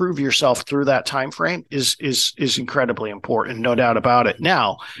kind of prove yourself through that time frame is incredibly important, no doubt about it.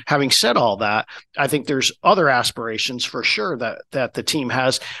 Now, having said all that, I think there's other aspirations for sure that the team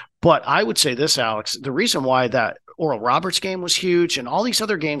has. But I would say this, Alex, the reason why that Oral Roberts game was huge and all these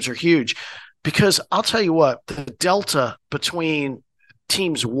other games are huge, because I'll tell you what, the delta between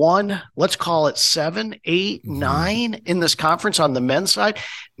teams 1, let's call it 7, 8, 9 in this conference on the men's side,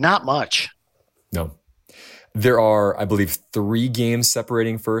 not much. No. There are, I believe, 3 games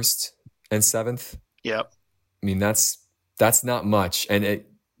separating 1st and 7th. Yep. I mean, that's not much. And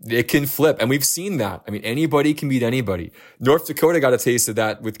it can flip. And we've seen that. I mean, anybody can beat anybody. North Dakota got a taste of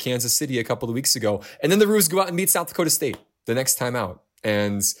that with Kansas City a couple of weeks ago. And then the Roos go out and beat South Dakota State the next time out.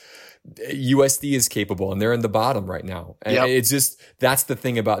 And USD is capable, and they're in the bottom right now. And it's just, that's the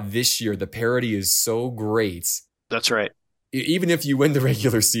thing about this year. The parity is so great. That's right. Even if you win the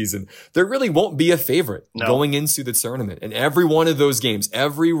regular season, there really won't be a favorite going into the tournament. And every one of those games,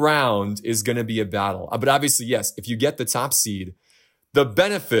 every round is going to be a battle. But obviously, yes, if you get the top seed, the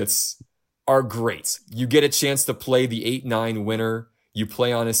benefits are great. You get a chance to play the 8-9 winner. You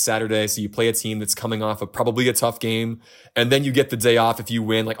play on a Saturday, so you play a team that's coming off of probably a tough game, and then you get the day off if you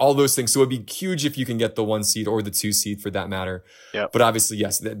win, like all those things. So it'd be huge if you can get the 1 seed or the 2 seed for that matter. But obviously,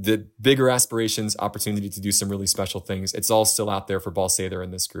 yes, the bigger aspirations, opportunity to do some really special things. It's all still out there for Ball Sather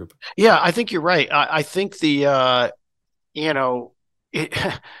in this group. Yeah, I think you're right. I think the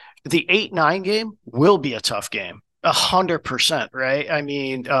 8-9 game will be a tough game. 100%, right? I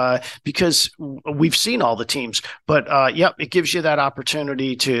mean, because we've seen all the teams, but it gives you that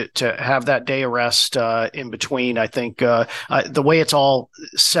opportunity to have that day of rest in between. I think the way it's all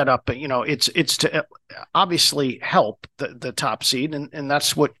set up, it's to obviously help the top seed, and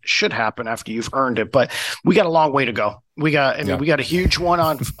that's what should happen after you've earned it. But we got a long way to go. We got a huge one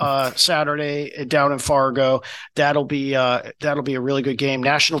on Saturday down in Fargo. That'll be a really good game.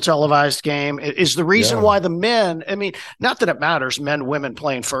 National televised game is the reason why the men. I mean, not that it matters, men, women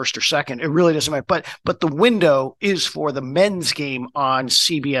playing first or second. It really doesn't matter. But the window is for the men's game on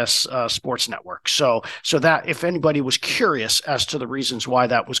CBS Sports Network. So that if anybody was curious as to the reasons why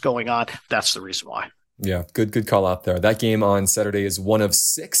that was going on, that's the reason why. Yeah, good call out there. That game on Saturday is one of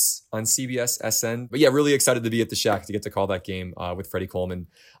 6 on CBS SN. But yeah, really excited to be at the Shack to get to call that game with Freddie Coleman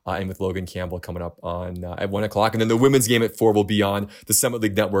and with Logan Campbell coming up on at 1 o'clock. And then the women's game at 4 will be on the Summit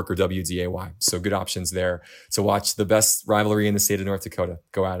League Network or WDAY. So good options there to watch the best rivalry in the state of North Dakota.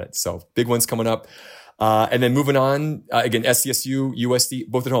 Go at it. So big ones coming up. And then moving on, again, SCSU, USD,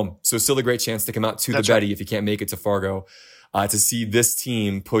 both at home. So still a great chance to come out to the Betty if you can't make it to Fargo. To see this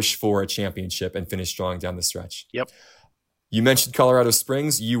team push for a championship and finish strong down the stretch. You mentioned Colorado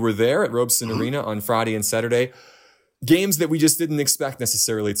Springs. You were there at Robeson Arena on Friday and Saturday. games that we just didn't expect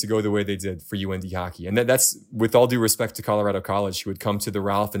necessarily to go the way they did for UND hockey. And that's with all due respect to Colorado College, who had come to the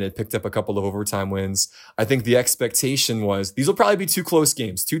Ralph and had picked up a couple of overtime wins. I think the expectation was these will probably be 2 close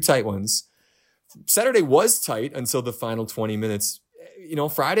games, 2 tight ones. Saturday was tight until the final 20 minutes.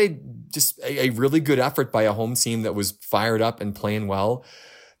 Friday, just a really good effort by a home team that was fired up and playing well.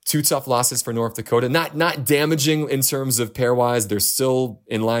 2 tough losses for North Dakota. Not damaging in terms of pairwise. They're still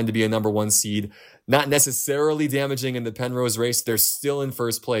in line to be a number 1 seed. Not necessarily damaging in the Penrose race. They're still in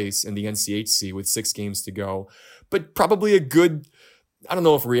first place in the NCHC with 6 games to go. But probably a good, I don't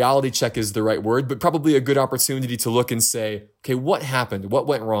know if reality check is the right word, but probably a good opportunity to look and say, okay, what happened? What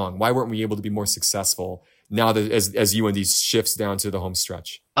went wrong? Why weren't we able to be more successful now that as UND shifts down to the home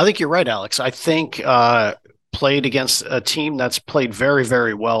stretch? I think you're right, Alex. I think played against a team that's played very,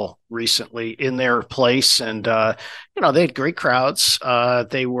 very well recently in their place. And, they had great crowds.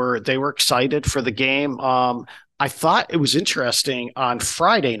 They were excited for the game. I thought it was interesting on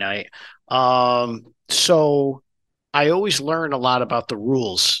Friday night. So I always learn a lot about the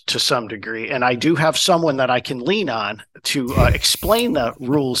rules to some degree. And I do have someone that I can lean on to explain the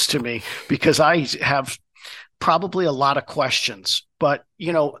rules to me, because I have probably a lot of questions. But,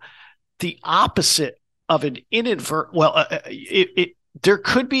 the opposite of an there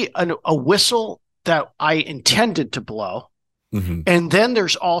could be a whistle that I intended to blow. Mm-hmm. And then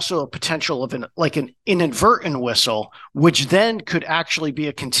there's also a potential of an inadvertent whistle, which then could actually be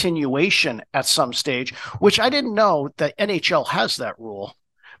a continuation at some stage, which I didn't know that NHL has that rule.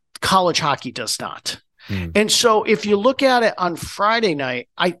 College hockey does not. Mm. And so if you look at it on Friday night,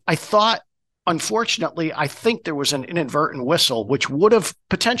 I thought, unfortunately, I think there was an inadvertent whistle, which would have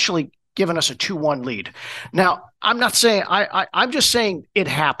potentially given us a 2-1 lead. Now, I'm not saying I'm just saying it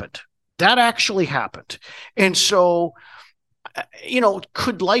happened. That actually happened. And so,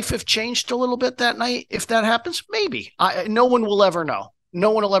 could life have changed a little bit that night if that happens? Maybe. No one will ever know.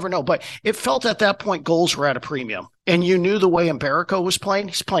 No one will ever know. But it felt at that point goals were at a premium. And you knew the way Mbarico was playing.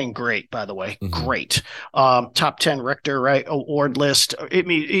 He's playing great, by the way. Mm-hmm. Great. Top 10 Richter, right? Award list.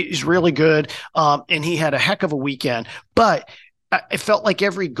 He's really good. And he had a heck of a weekend. But it felt like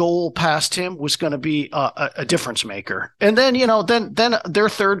every goal past him was going to be a difference maker. And then, then their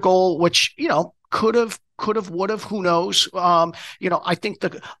third goal, which, could have, would have, who knows? I think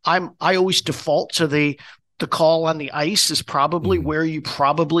I always default to the call on the ice is probably where you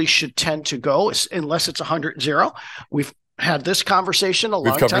probably should tend to go, unless it's 100-0. We've had this conversation a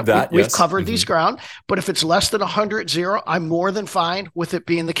long time. We've covered these ground, but if it's less than 100-0, I'm more than fine with it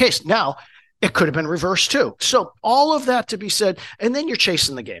being the case. Now, it could have been reversed too. So all of that to be said, and then you're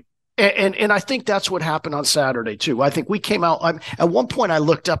chasing the game. And I think that's what happened on Saturday too. I think we came out at one point I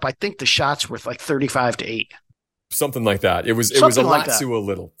looked up, I think the shots were like 35-8. Something like that. It was a lot to a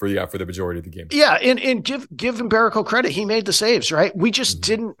little for the majority of the game. Yeah, and give Mbarico credit. He made the saves, right? We just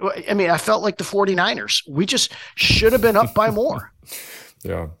didn't. I mean, I felt like the 49ers. We just should have been up by more.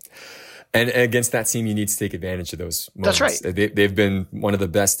 Yeah. And against that team, you need to take advantage of those moments. That's right. They've been one of the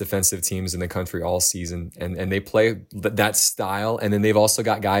best defensive teams in the country all season, and they play that style. And then they've also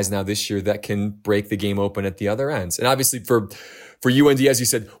got guys now this year that can break the game open at the other ends. And obviously for UND, as you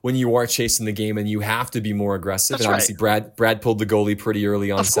said, when you are chasing the game and you have to be more aggressive. That's and obviously Brad pulled the golie pretty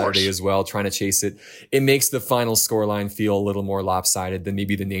early on Saturday as well, trying to chase it. It makes the final scoreline feel a little more lopsided than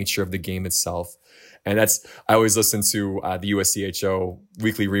maybe the nature of the game itself. And I always listen to the USCHO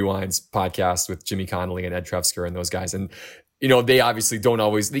Weekly Rewinds podcast with Jimmy Connolly and Ed Trefsker and those guys. And, they obviously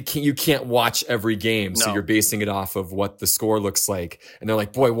you can't watch every game. So you're basing it off of what the score looks like. And they're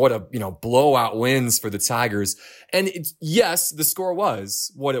like, boy, what a, blowout wins for the Tigers. And yes, the score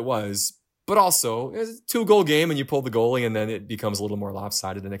was what it was, but also it's a 2-goal game and you pull the goalie and then it becomes a little more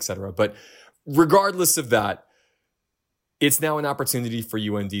lopsided and et cetera. But regardless of that, it's now an opportunity for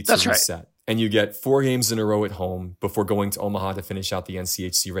UND to reset. Right. And you get 4 games in a row at home before going to Omaha to finish out the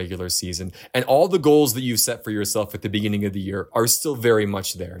NCHC regular season. And all the goals that you set for yourself at the beginning of the year are still very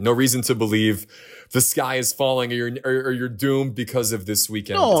much there. No reason to believe the sky is falling or you're doomed because of this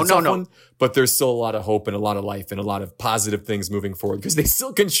weekend. No. But there's still a lot of hope and a lot of life and a lot of positive things moving forward because they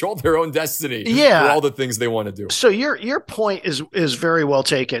still control their own destiny for all the things they want to do. So your point is very well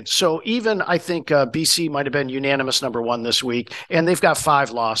taken. So even I think BC might have been unanimous number 1 this week, and they've got 5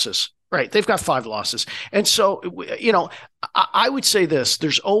 losses. Right. They've got 5 losses. And so, I would say this,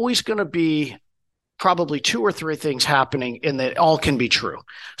 there's always going to be probably 2 or 3 things happening and that all can be true.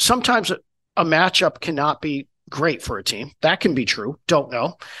 Sometimes a matchup cannot be great for a team. That can be true. Don't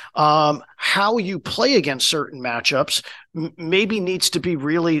know. How you play against certain matchups maybe needs to be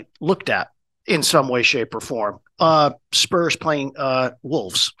really looked at in some way, shape, or form. Spurs playing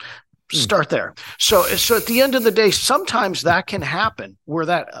Wolves. Start there. So at the end of the day, sometimes that can happen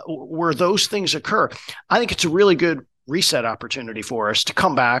where those things occur. I think it's a really good reset opportunity for us to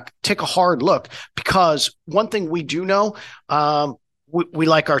come back, take a hard look, because one thing we do know, we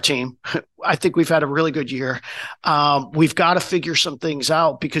like our team. I think we've had a really good year. We've got to figure some things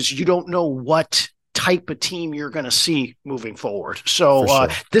out because you don't know what type of team you're going to see moving forward. So sure.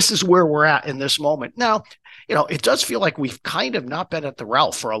 This is where we're at in this moment. Now, it does feel like we've kind of not been at the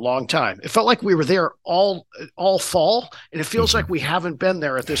Ralph for a long time. It felt like we were there all fall, and it feels like we haven't been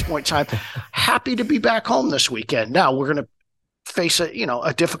there at this point in time. Happy to be back home this weekend. Now we're going to face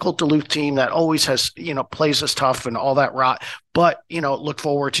a difficult Duluth team that always has, plays us tough and all that rot. But, look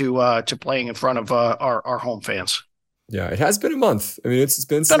forward to playing in front of our home fans. Yeah, it has been a month. I mean, it's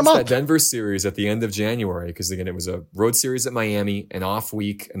been since that Denver series at the end of January, because again, it was a road series at Miami, an off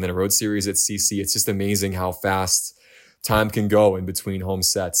week, and then a road series at CC. It's just amazing how fast time can go in between home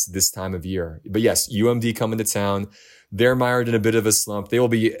sets this time of year. But yes, UMD coming to town. They're mired in a bit of a slump. They will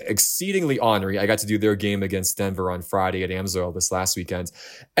be exceedingly ornery. I got to do their game against Denver on Friday at Amsoil this last weekend.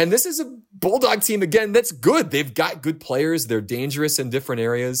 And this is a Bulldog team, again, that's good. They've got good players. They're dangerous in different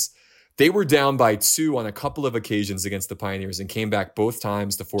areas. They were down by 2 on a couple of occasions against the Pioneers and came back both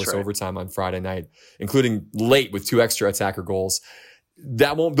times to force overtime on Friday night, including late with 2 extra attacker goals.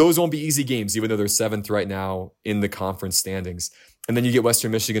 Those won't be easy games, even though they're 7th right now in the conference standings. And then you get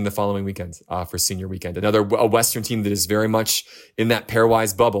Western Michigan the following weekend for senior weekend. A Western team that is very much in that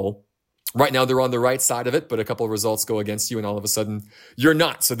pairwise bubble. Right now, they're on the right side of it, but a couple of results go against you, and all of a sudden, you're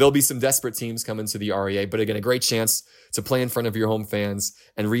not. So there'll be some desperate teams coming to the REA. But again, a great chance to play in front of your home fans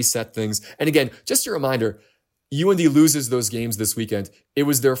and reset things. And again, just a reminder, UND loses those games this weekend. It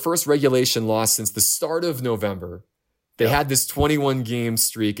was their first regulation loss since the start of November. They had this 21-game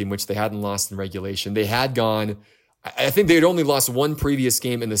streak in which they hadn't lost in regulation. They had gone, I think they had only lost 1 previous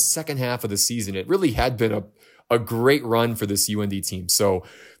game in the second half of the season. It really had been a great run for this UND team. So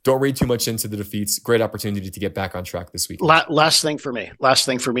don't read too much into the defeats. Great opportunity to get back on track this week. Last thing for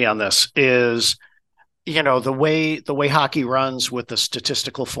me on this is, the way hockey runs with the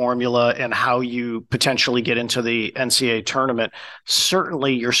statistical formula and how you potentially get into the NCAA tournament,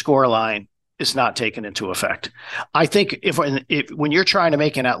 certainly your score line is not taken into effect. I think if when you're trying to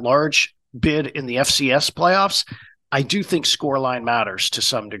make an at-large bid in the FCS playoffs, I do think scoreline matters to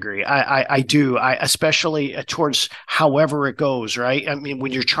some degree. I do. Especially towards however it goes, right? I mean,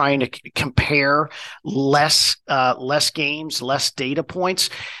 when you're trying to compare less games, less data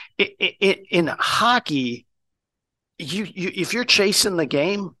points, in hockey, you if you're chasing the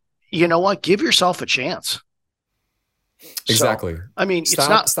game, you know what? Give yourself a chance. Exactly. So, I mean,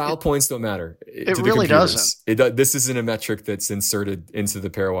 style points don't matter. It really doesn't. This isn't a metric that's inserted into the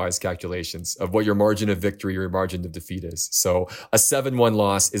pairwise calculations of what your margin of victory or your margin of defeat is. So a 7-1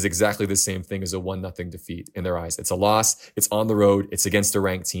 loss is exactly the same thing as a 1-0 defeat in their eyes. It's a loss. It's on the road. It's against a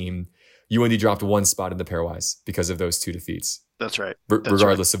ranked team. UND dropped 1 spot in the pairwise because of those 2 defeats. That's right.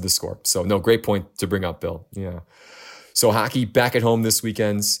 Regardless of the score. So no, great point to bring up, Bill. Yeah. So hockey back at home this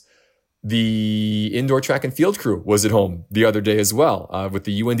weekend. The indoor track and field crew was at home the other day as well, with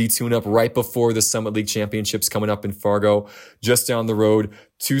the UND tune-up right before the Summit League Championships coming up in Fargo, just down the road.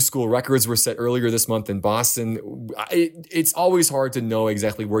 2 school records were set earlier this month in Boston. It's always hard to know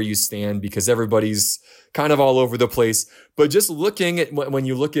exactly where you stand because everybody's kind of all over the place. But just looking at when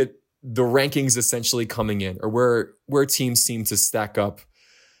you look at the rankings essentially coming in, or where teams seem to stack up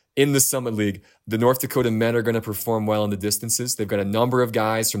in the Summit League, the North Dakota men are going to perform well in the distances. They've got a number of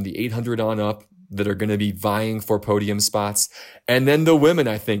guys from the 800 on up that are going to be vying for podium spots. And then the women,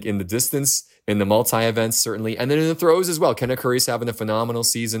 I think, in the distance, in the multi-events, certainly. And then in the throws as well. Kenna Curry's having a phenomenal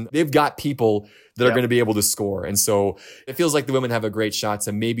season. They've got people that are going to be able to score. And so it feels like the women have a great shot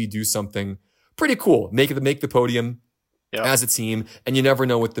to maybe do something pretty cool. Make the podium. As a team, and you never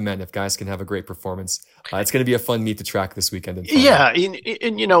know with the men if guys can have a great performance. It's going to be a fun meet to track this weekend. And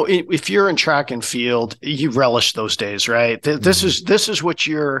if you're in track and field, you relish those days, right? This is what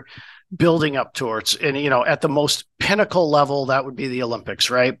you're building up towards, and at the most pinnacle level, that would be the Olympics,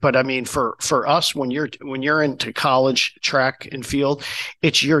 right? But I mean, for us, when you're into college track and field,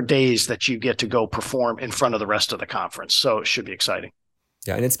 it's your days that you get to go perform in front of the rest of the conference. So it should be exciting.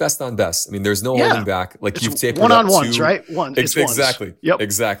 Yeah, and it's best on best. I mean, there's no holding back. Like it's you've taped one-on-ones, right? Exactly. Ones. Yep.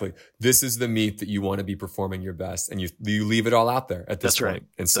 Exactly. This is the meet that you want to be performing your best, and you leave it all out there at this point. Right.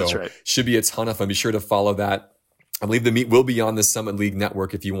 And so should be a ton of fun. Be sure to follow that. I believe the meet will be on the Summit League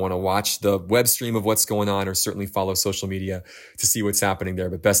Network if you want to watch the web stream of what's going on, or certainly follow social media to see what's happening there.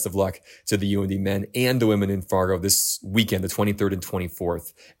 But best of luck to the UND men and the women in Fargo this weekend, the 23rd and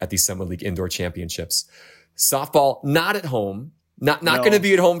 24th at the Summit League Indoor Championships. Softball, not at home. Not going to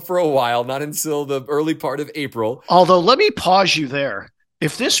be at home for a while, not until the early part of April. Although, let me pause you there.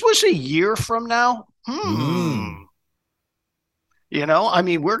 If this was a year from now, I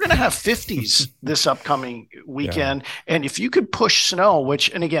mean, we're going to have 50s this upcoming weekend. Yeah. And if you could push snow,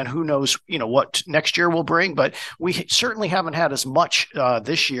 and again, who knows, what next year will bring, but we certainly haven't had as much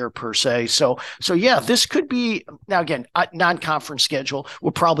this year per se. So yeah, this could be, now again, non-conference schedule.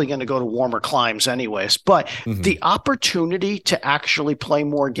 We're probably going to go to warmer climes anyways, but the opportunity to actually play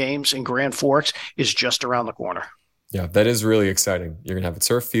more games in Grand Forks is just around the corner. Yeah, that is really exciting. You're going to have a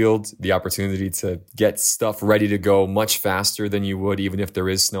turf field, the opportunity to get stuff ready to go much faster than you would even if there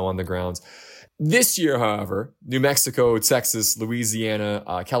is snow on the ground. This year, however, New Mexico, Texas,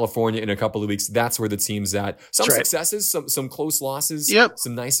 Louisiana, California in a couple of weeks, that's where the team's at. Some successes, some close losses,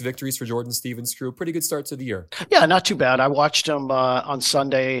 some nice victories for Jordan Stevens' crew. Pretty good start to the year. Yeah, not too bad. I watched them on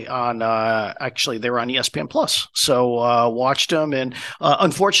Sunday actually they were on ESPN Plus. So watched them and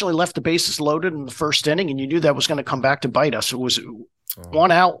unfortunately left the bases loaded in the first inning, and you knew that was going to come back to bite us. It was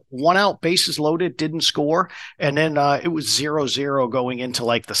one out, bases loaded, didn't score. And then it was 0-0 going into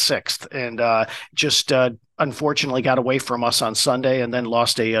like the sixth, and just unfortunately got away from us on Sunday and then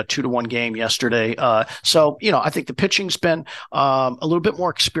lost a 2-1 game yesterday. So, I think the pitching's been a little bit more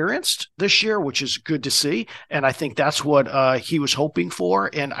experienced this year, which is good to see. And I think that's what he was hoping for.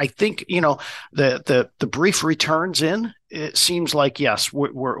 And I think, the brief returns in, it seems like, yes,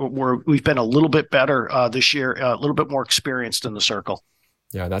 we've been a little bit better this year, a little bit more experienced in the circle.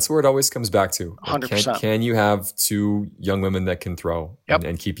 Yeah, that's where it always comes back to. 100%. Can you have two young women that can throw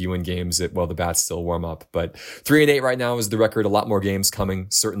and keep you in games while the bats still warm up? But 3-8 right now is the record. A lot more games coming,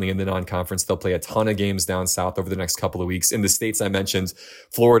 certainly in the non-conference. They'll play a ton of games down south over the next couple of weeks. In the states I mentioned,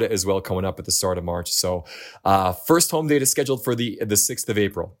 Florida as well, coming up at the start of March. So first home date is scheduled for the 6th of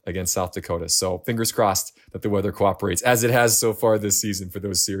April against South Dakota. So fingers crossed that the weather cooperates, as it has so far this season for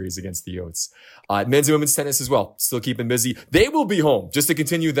those series against the Yotes. Men's and women's tennis as well, still keeping busy. They will be home, just to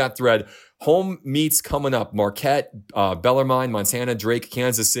continue that thread. Home meets coming up. Marquette, Bellarmine, Montana, Drake,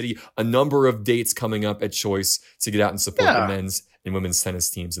 Kansas City. A number of dates coming up at Choice to get out and support the men's and women's tennis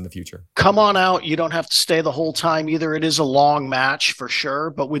teams in the future. Come on out. You don't have to stay the whole time either. It is a long match for sure,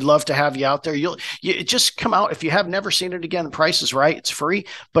 but we'd love to have you out there. You just come out. If you have never seen it again, the price is right. It's free,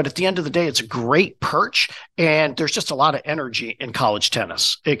 but at the end of the day, it's a great perch, and there's just a lot of energy in college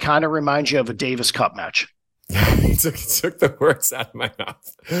tennis. It kind of reminds you of a Davis Cup match. It took the words out of my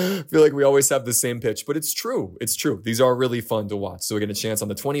mouth. I feel like we always have the same pitch, but it's true. It's true. These are really fun to watch. So we get a chance on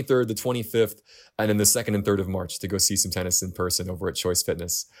the 23rd, the 25th, and then the 2nd and 3rd of March to go see some tennis in person over at Choice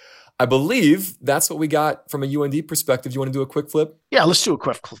Fitness. I believe that's what we got from a UND perspective. You want to do a quick flip? Yeah, let's do a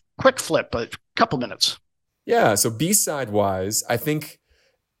quick flip, but a couple minutes. Yeah, so B-side wise, I think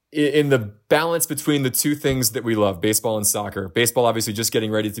in the balance between the two things that we love, baseball and soccer, baseball obviously just getting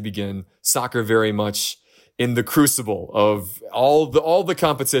ready to begin, soccer very much in the crucible of all the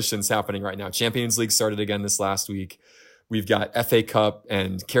competitions happening right now. Champions League started again this last week. We've got FA Cup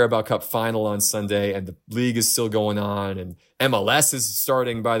and Carabao Cup final on Sunday, and the league is still going on, and MLS is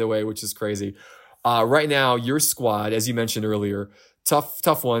starting, by the way, which is crazy. Right now, your squad, as you mentioned earlier,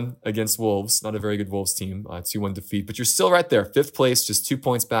 tough one against Wolves. Not a very good Wolves team, 2-1 defeat, but you're still right there. 5th place, just 2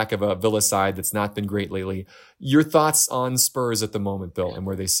 points back of a Villa side that's not been great lately. Your thoughts on Spurs at the moment, Bill, and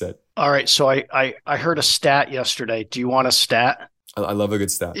where they sit? All right, so I heard a stat yesterday. Do you want a stat? I love a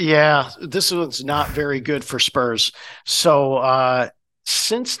good stat. Yeah, this one's not very good for Spurs. So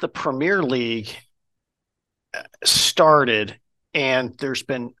since the Premier League started and there's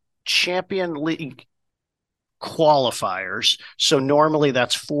been Champion League qualifiers, so normally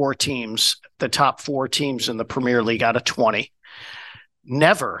that's 4 teams, the top 4 teams in the Premier League out of 20.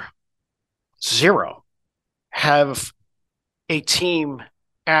 Never, 0, have a team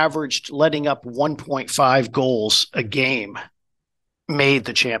averaged letting up 1.5 goals a game made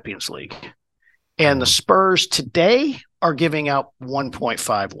the Champions League. And the Spurs today are giving out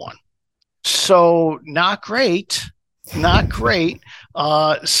 1.51. So not great. Not great.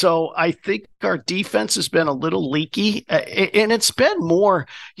 So I think our defense has been a little leaky, and it's been more,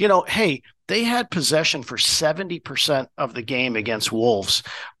 hey, they had possession for 70% of the game against Wolves.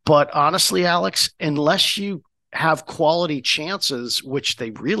 But honestly, Alex, unless you have quality chances, which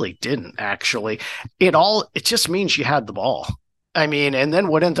they really didn't actually, it just means you had the ball. I mean, and then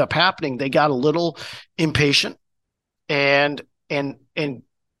what ended up happening, they got a little impatient, and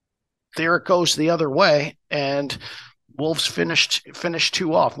there it goes the other way. And Wolves finished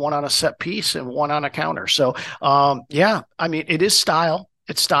 2 off, 1 on a set piece and 1 on a counter. So, yeah, I mean, it is style.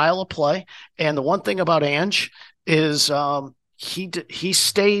 It's style of play. And the one thing about Ange is he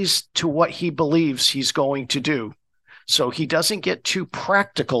stays to what he believes he's going to do. so he doesn't get too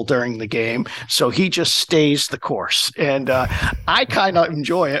practical during the game. So he just stays the course. And I kind of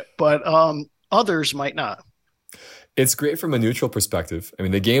enjoy it, but others might not. It's great from a neutral perspective. I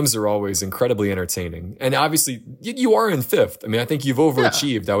mean, the games are always incredibly entertaining. And obviously, you are in fifth. I mean, I think you've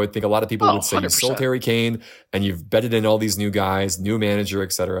overachieved. I would think a lot of people would say 100%. You sold Harry Kane and you've betted in all these new guys, new manager,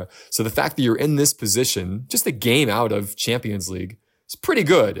 etc. So the fact that you're in this position, just a game out of Champions League, it's pretty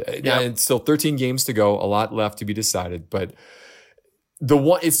good. Yeah. And still 13 games to go, a lot left to be decided. But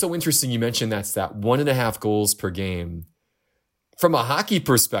it's so interesting you mentioned that stat, 1.5 goals per game. From a hockey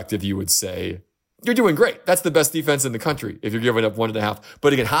perspective, you would say, you're doing great. That's the best defense in the country if you're giving up 1.5.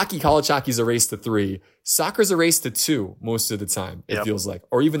 But again, college hockey's a race to 3. Soccer's a race to 2 most of the time, it feels like.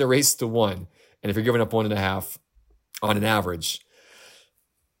 Or even a race to 1. And if you're giving up 1.5 on an average,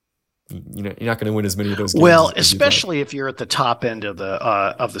 you're not going to win as many of those games. Well, especially if you're at the top end of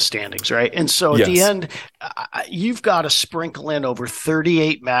the standings, right? And so at the end, you've got to sprinkle in over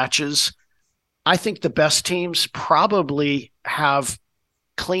 38 matches. I think the best teams probably have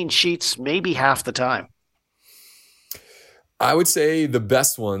clean sheets maybe half the time. I would say the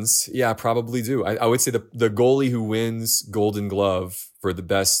best ones, probably do. I would say the goalie who wins Golden Glove for the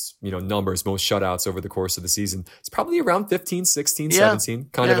best, numbers, most shutouts over the course of the season, it's probably around 15, 16, 17,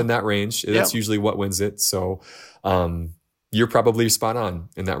 kind of in that range. That's usually what wins it. So you're probably spot on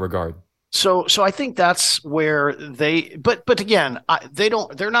in that regard. So I think that's where but again,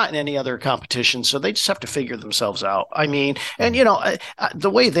 they're not in any other competition, so they just have to figure themselves out. I mean, and the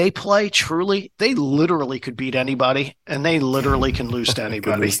way they play, truly, they literally could beat anybody, and they literally can lose to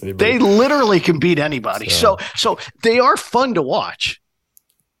anybody. They literally can beat anybody. So they are fun to watch.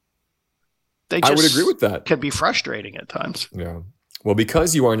 I would agree with that. Can be frustrating at times. Yeah. Well,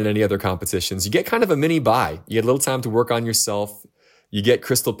 because you aren't in any other competitions, you get kind of a mini bye. You get a little time to work on yourself. You get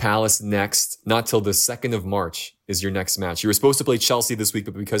Crystal Palace next, not till the 2nd of March is your next match. You were supposed to play Chelsea this week,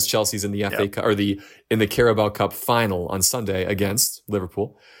 but because Chelsea's in the FA Cup or in the Carabao Cup final on Sunday against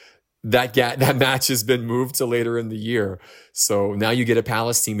Liverpool, that match has been moved to later in the year. So now you get a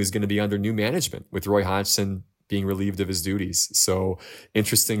Palace team who's going to be under new management with Roy Hodgson being relieved of his duties. So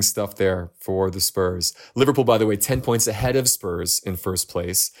interesting stuff there for the Spurs. Liverpool, by the way, 10 points ahead of Spurs in first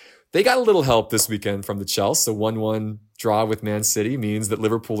place. They got a little help this weekend from the Chelsea. So 1-1 draw with Man City means that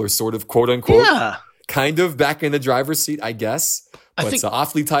Liverpool are sort of quote unquote kind of back in the driver's seat, I guess. But it's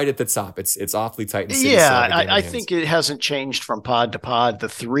awfully tight at the top. It's awfully tight. In City, I think it hasn't changed from pod to pod. The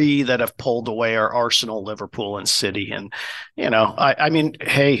 3 that have pulled away are Arsenal, Liverpool, and City. And I mean,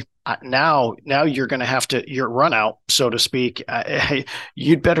 hey. Now you're going to have your run out, so to speak.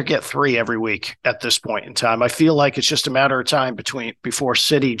 You'd better get 3 every week at this point in time. I feel like it's just a matter of time before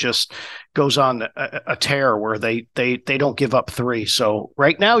City just goes on a tear where they don't give up 3. So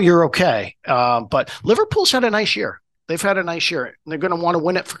right now you're okay. But Liverpool's had a nice year. They've had a nice year. They're going to want to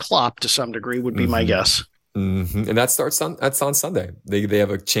win it for Klopp to some degree would be my guess. Mm-hmm. And that's on Sunday. They have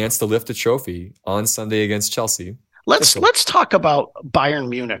a chance to lift a trophy on Sunday against Chelsea. Let's talk about Bayern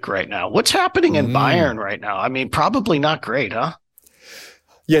Munich right now. What's happening in Bayern right now? I mean, probably not great, huh?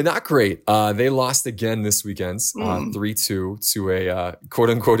 Yeah, not great. They lost again this weekend, 3-2 to a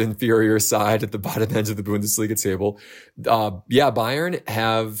quote-unquote inferior side at the bottom end of the Bundesliga table. Bayern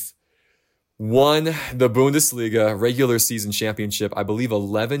have won the Bundesliga regular season championship, I believe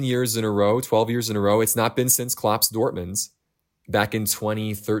 11 years in a row, 12 years in a row. It's not been since Klopp's Dortmund. Back in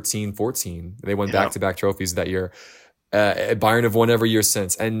 2013-14, they won back-to-back trophies that year. Bayern have won every year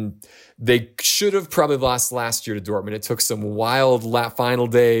since. And they should have probably lost last year to Dortmund. It took some wild final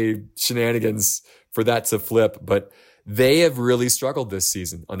day shenanigans for that to flip. But they have really struggled this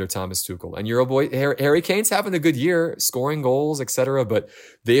season under Thomas Tuchel. And your boy, Harry Kane's having a good year, scoring goals, etc. But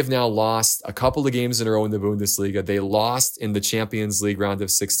they have now lost a couple of games in a row in the Bundesliga. They lost in the Champions League round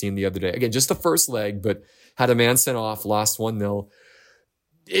of 16 the other day. Again, just the first leg, but had a man sent off, lost 1-0.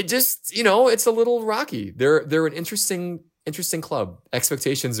 It just, it's a little rocky. They're an interesting club.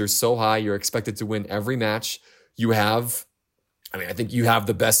 Expectations are so high. You're expected to win every match. I think you have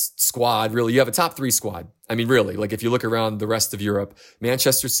the best squad, really. You have a top 3 squad. I mean, really, like if you look around the rest of Europe,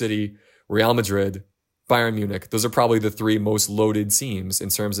 Manchester City, Real Madrid, Bayern Munich, those are probably the 3 most loaded teams in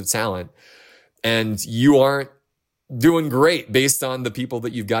terms of talent. And you aren't doing great based on the people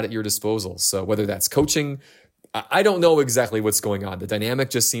that you've got at your disposal. So whether that's coaching, I don't know exactly what's going on. The dynamic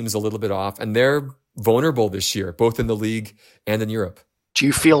just seems a little bit off, and they're vulnerable this year, both in the league and in Europe. Do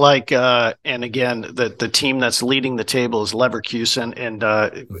you feel like, and again, the team that's leading the table is Leverkusen, and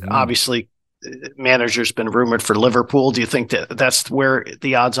obviously manager's been rumored for Liverpool. Do you think that's where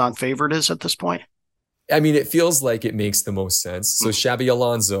the odds-on favorite is at this point? I mean, it feels like it makes the most sense. So Xabi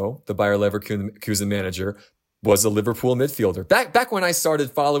Alonso, the Bayer Leverkusen manager, was a Liverpool midfielder. Back when I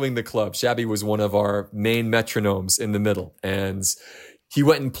started following the club, Xabi was one of our main metronomes in the middle. And he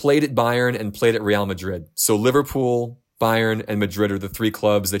went and played at Bayern and played at Real Madrid. So Liverpool, Bayern, and Madrid are the three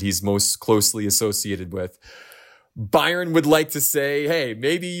clubs that he's most closely associated with. Bayern would like to say, hey,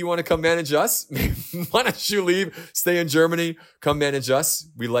 maybe you want to come manage us? Why don't you leave, stay in Germany, come manage us?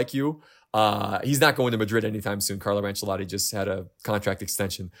 We like you. He's not going to Madrid anytime soon. Carlo Ancelotti just had a contract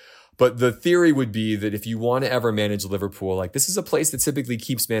extension. But the theory would be that if you want to ever manage Liverpool, like this is a place that typically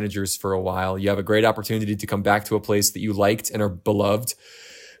keeps managers for a while. You have a great opportunity to come back to a place that you liked and are beloved.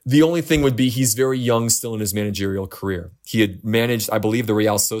 The only thing would be he's very young still in his managerial career. He had managed, I believe, the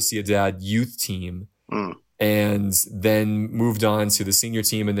Real Sociedad youth team and then moved on to the senior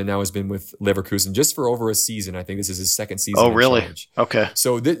team and then now has been with Leverkusen just for over a season. I think this is his second season. Oh, really? Charge. Okay.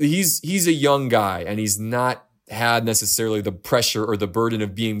 So he's a young guy and he's not had necessarily the pressure or the burden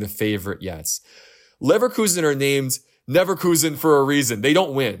of being the favorite yet. Leverkusen are named Neverkusen for a reason. They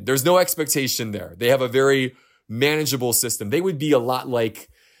don't win. There's no expectation there. They have a very manageable system. They would be a lot like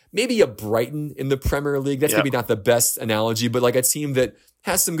maybe a Brighton in the Premier League. That's maybe not the best analogy, but like a team that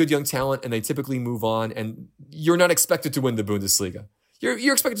has some good young talent and they typically move on and you're not expected to win the Bundesliga.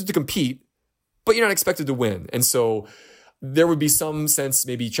 You're expected to compete, but you're not expected to win. And so there would be some sense,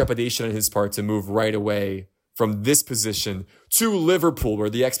 maybe trepidation on his part to move right away from this position to Liverpool, where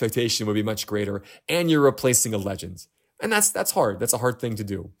the expectation would be much greater, and you're replacing a legend. And that's hard. That's a hard thing to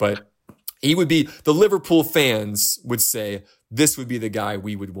do. But he would be, the Liverpool fans would say, this would be the guy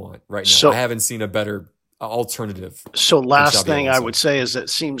we would want right now. So, I haven't seen a better alternative. So last thing I would say is it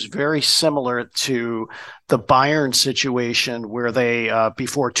seems very similar to the Bayern situation where they,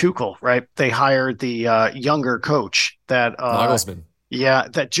 before Tuchel, right, they hired the younger coach that Nagelsmann. Yeah,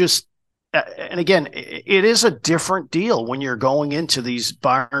 that just, and again, it is a different deal when you're going into these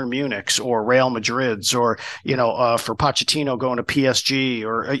Bayern Munichs or Real Madrids or, for Pochettino going to PSG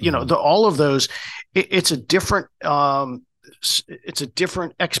or, all of those, it's a different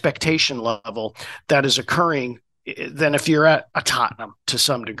expectation level that is occurring than if you're at a Tottenham to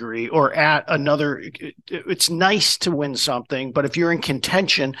some degree or at another. It's nice to win something, but if you're in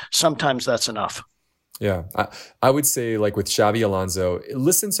contention, sometimes that's enough. Yeah, I would say like with Xabi Alonso,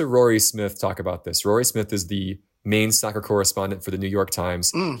 listen to Rory Smith talk about this. Rory Smith is the main soccer correspondent for the New York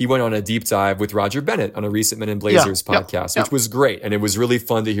Times. He went on a deep dive with Roger Bennett on a recent Men in Blazers podcast, which was great. And it was really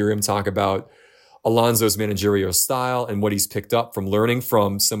fun to hear him talk about Alonso's managerial style and what he's picked up from learning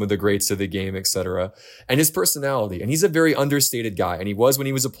from some of the greats of the game, et cetera, and his personality. And he's a very understated guy. And he was when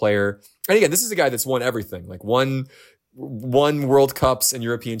he was a player. And again, this is a guy that's won everything, like won World Cups and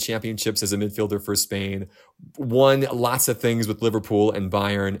European Championships as a midfielder for Spain, won lots of things with Liverpool and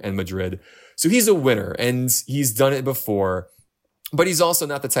Bayern and Madrid. So he's a winner and he's done it before, but he's also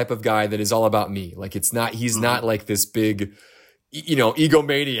not the type of guy that is all about me. Like he's not like this big,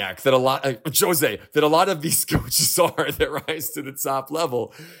 egomaniac that a lot of these coaches are that rise to the top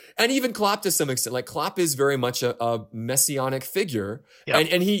level. And even Klopp to some extent, like Klopp is very much a messianic figure. Yep.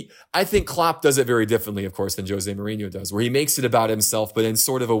 And I think Klopp does it very differently, of course, than Jose Mourinho does, where he makes it about himself, but in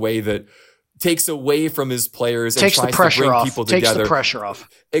sort of a way that takes away from his players and tries to bring people together. Takes the pressure off.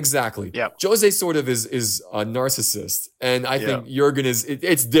 Exactly. Yep. Jose sort of is a narcissist. And I think Jurgen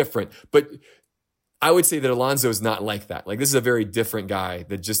it's different, but I would say that Alonso is not like that. Like this is a very different guy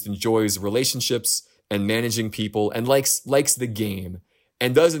that just enjoys relationships and managing people and likes the game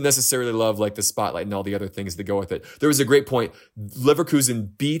and doesn't necessarily love like the spotlight and all the other things that go with it. There was a great point.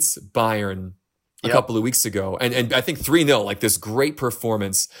 Leverkusen beats Bayern a couple of weeks ago and I think 3-0, like this great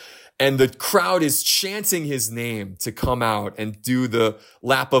performance. And the crowd is chanting his name to come out and do the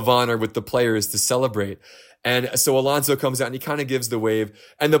lap of honor with the players to celebrate. And so Alonso comes out and he kind of gives the wave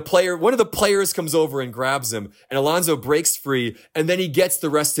and one of the players comes over and grabs him and Alonso breaks free and then he gets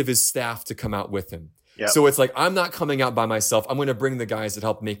the rest of his staff to come out with him. Yep. So it's like, I'm not coming out by myself. I'm going to bring the guys that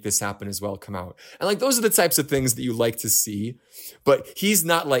help make this happen as well come out. And like, those are the types of things that you like to see, but he's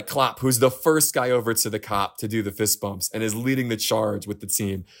not like Klopp, who's the first guy over to the cop to do the fist bumps and is leading the charge with the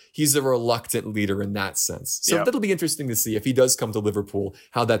team. He's a reluctant leader in that sense. So that'll be interesting to see if he does come to Liverpool,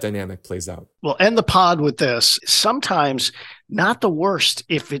 how that dynamic plays out. We'll end the pod with this. Sometimes not the worst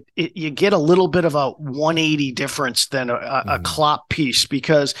if you get a little bit of a 180 difference than a Klopp piece,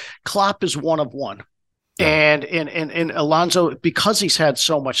 because Klopp is one of one. Yeah. And Alonso, because he's had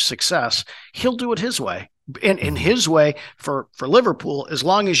so much success, he'll do it his way. And in his way for Liverpool, as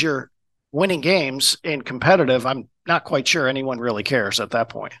long as you're winning games and competitive, I'm not quite sure anyone really cares at that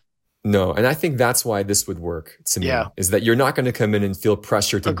point. No, and I think that's why this would work to me, is that you're not going to come in and feel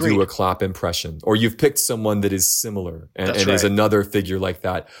pressure to do a Klopp impression, or you've picked someone that is similar and is another figure like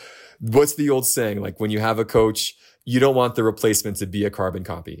that. what's the old saying? Like when you have a coach, you don't want the replacement to be a carbon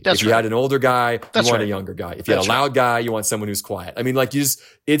copy. That's if you had an older guy, you want a younger guy. If you had a loud guy, you want someone who's quiet. I mean, like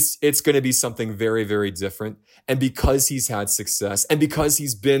it's going to be something very, very different. And because he's had success and because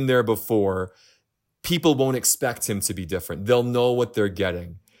he's been there before, people won't expect him to be different. They'll know what they're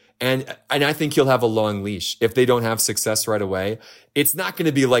getting. And I think he'll have a long leash. If they don't have success right away, it's not going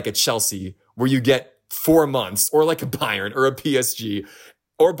to be like a Chelsea where you get 4 months, or like a Bayern or a PSG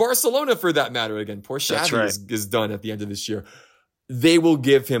or Barcelona for that matter. Again, poor Xavi is done at the end of this year. They will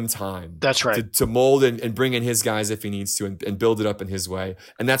give him time. That's right. To mold and bring in his guys if he needs to and build it up in his way.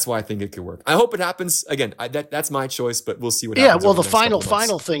 And that's why I think it could work. I hope it happens. Again, that's my choice, but we'll see what happens. Yeah, well, the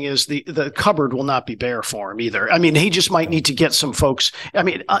final thing is the cupboard will not be bare for him either. I mean, he just might need to get some folks. I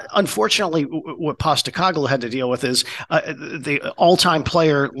mean, unfortunately, what Postecoglou had to deal with is the all-time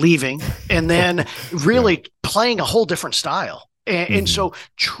player leaving and then really playing a whole different style. And so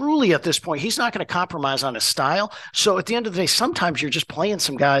truly at this point, he's not going to compromise on his style. So at the end of the day, sometimes you're just playing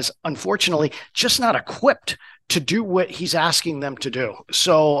some guys, unfortunately, just not equipped to do what he's asking them to do.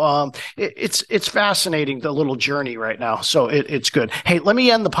 So it's fascinating, the little journey right now. So it's good. Hey, let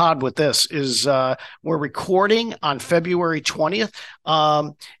me end the pod with this we're recording on February 20th,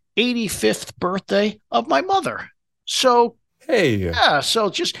 85th birthday of my mother. So hey, yeah. So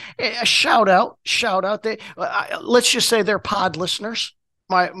just a shout out. They let's just say they're pod listeners.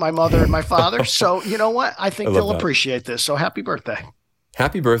 My mother and my father. So you know what? I think they'll appreciate this. So happy birthday.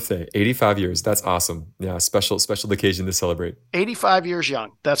 Happy birthday. 85 years. That's awesome. Yeah. Special occasion to celebrate. 85 years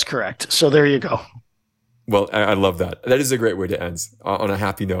young. That's correct. So there you go. Well, I love that. That is a great way to end on a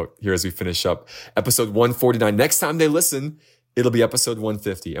happy note here as we finish up episode 149. Next time they listen, it'll be episode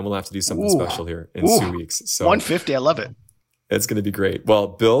 150 and we'll have to do something special here in 2 weeks. So 150. I love it. It's going to be great. Well,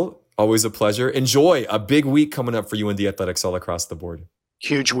 Bill, always a pleasure. Enjoy a big week coming up for you and the Athletics all across the board.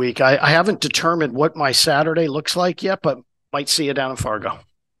 Huge week. I haven't determined what my Saturday looks like yet, but might see you down in Fargo.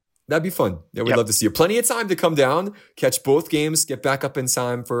 That'd be fun. Yeah, we'd love to see you. Plenty of time to come down, catch both games, get back up in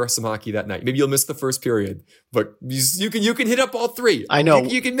time for some hockey that night. Maybe you'll miss the first period, but you can hit up all three. I know.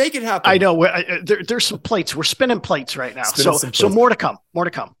 You can make it happen. I know. There's some plates. We're spinning plates right now. So more to come. More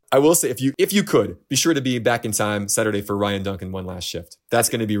to come. I will say, if you could, be sure to be back in time Saturday for Ryan Duncan one last shift. That's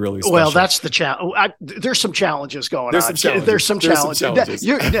going to be really special. Well, that's the challenge. There's some challenges going on. There's some challenges.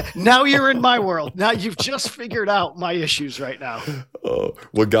 Now you're in my world. Now you've just figured out my issues right now. Oh,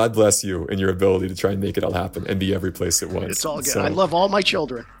 well, God bless you and your ability to try and make it all happen and be every place at once. It's all good. So, I love all my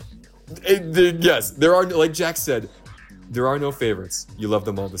children. Yes, there are, like Jack said, there are no favorites. You love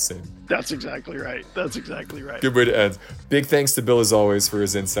them all the same. That's exactly right. Good way to end. Big thanks to Bill, as always, for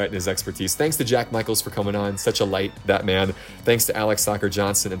his insight and his expertise. Thanks to Jack Michaels for coming on. Such a light, that man. Thanks to Alex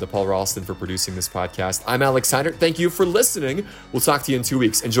Socker-Johnson and to Paul Ralston for producing this podcast. I'm Alex Heinert. Thank you for listening. We'll talk to you in 2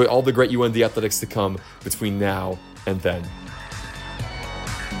 weeks. Enjoy all the great UND athletics to come between now and then.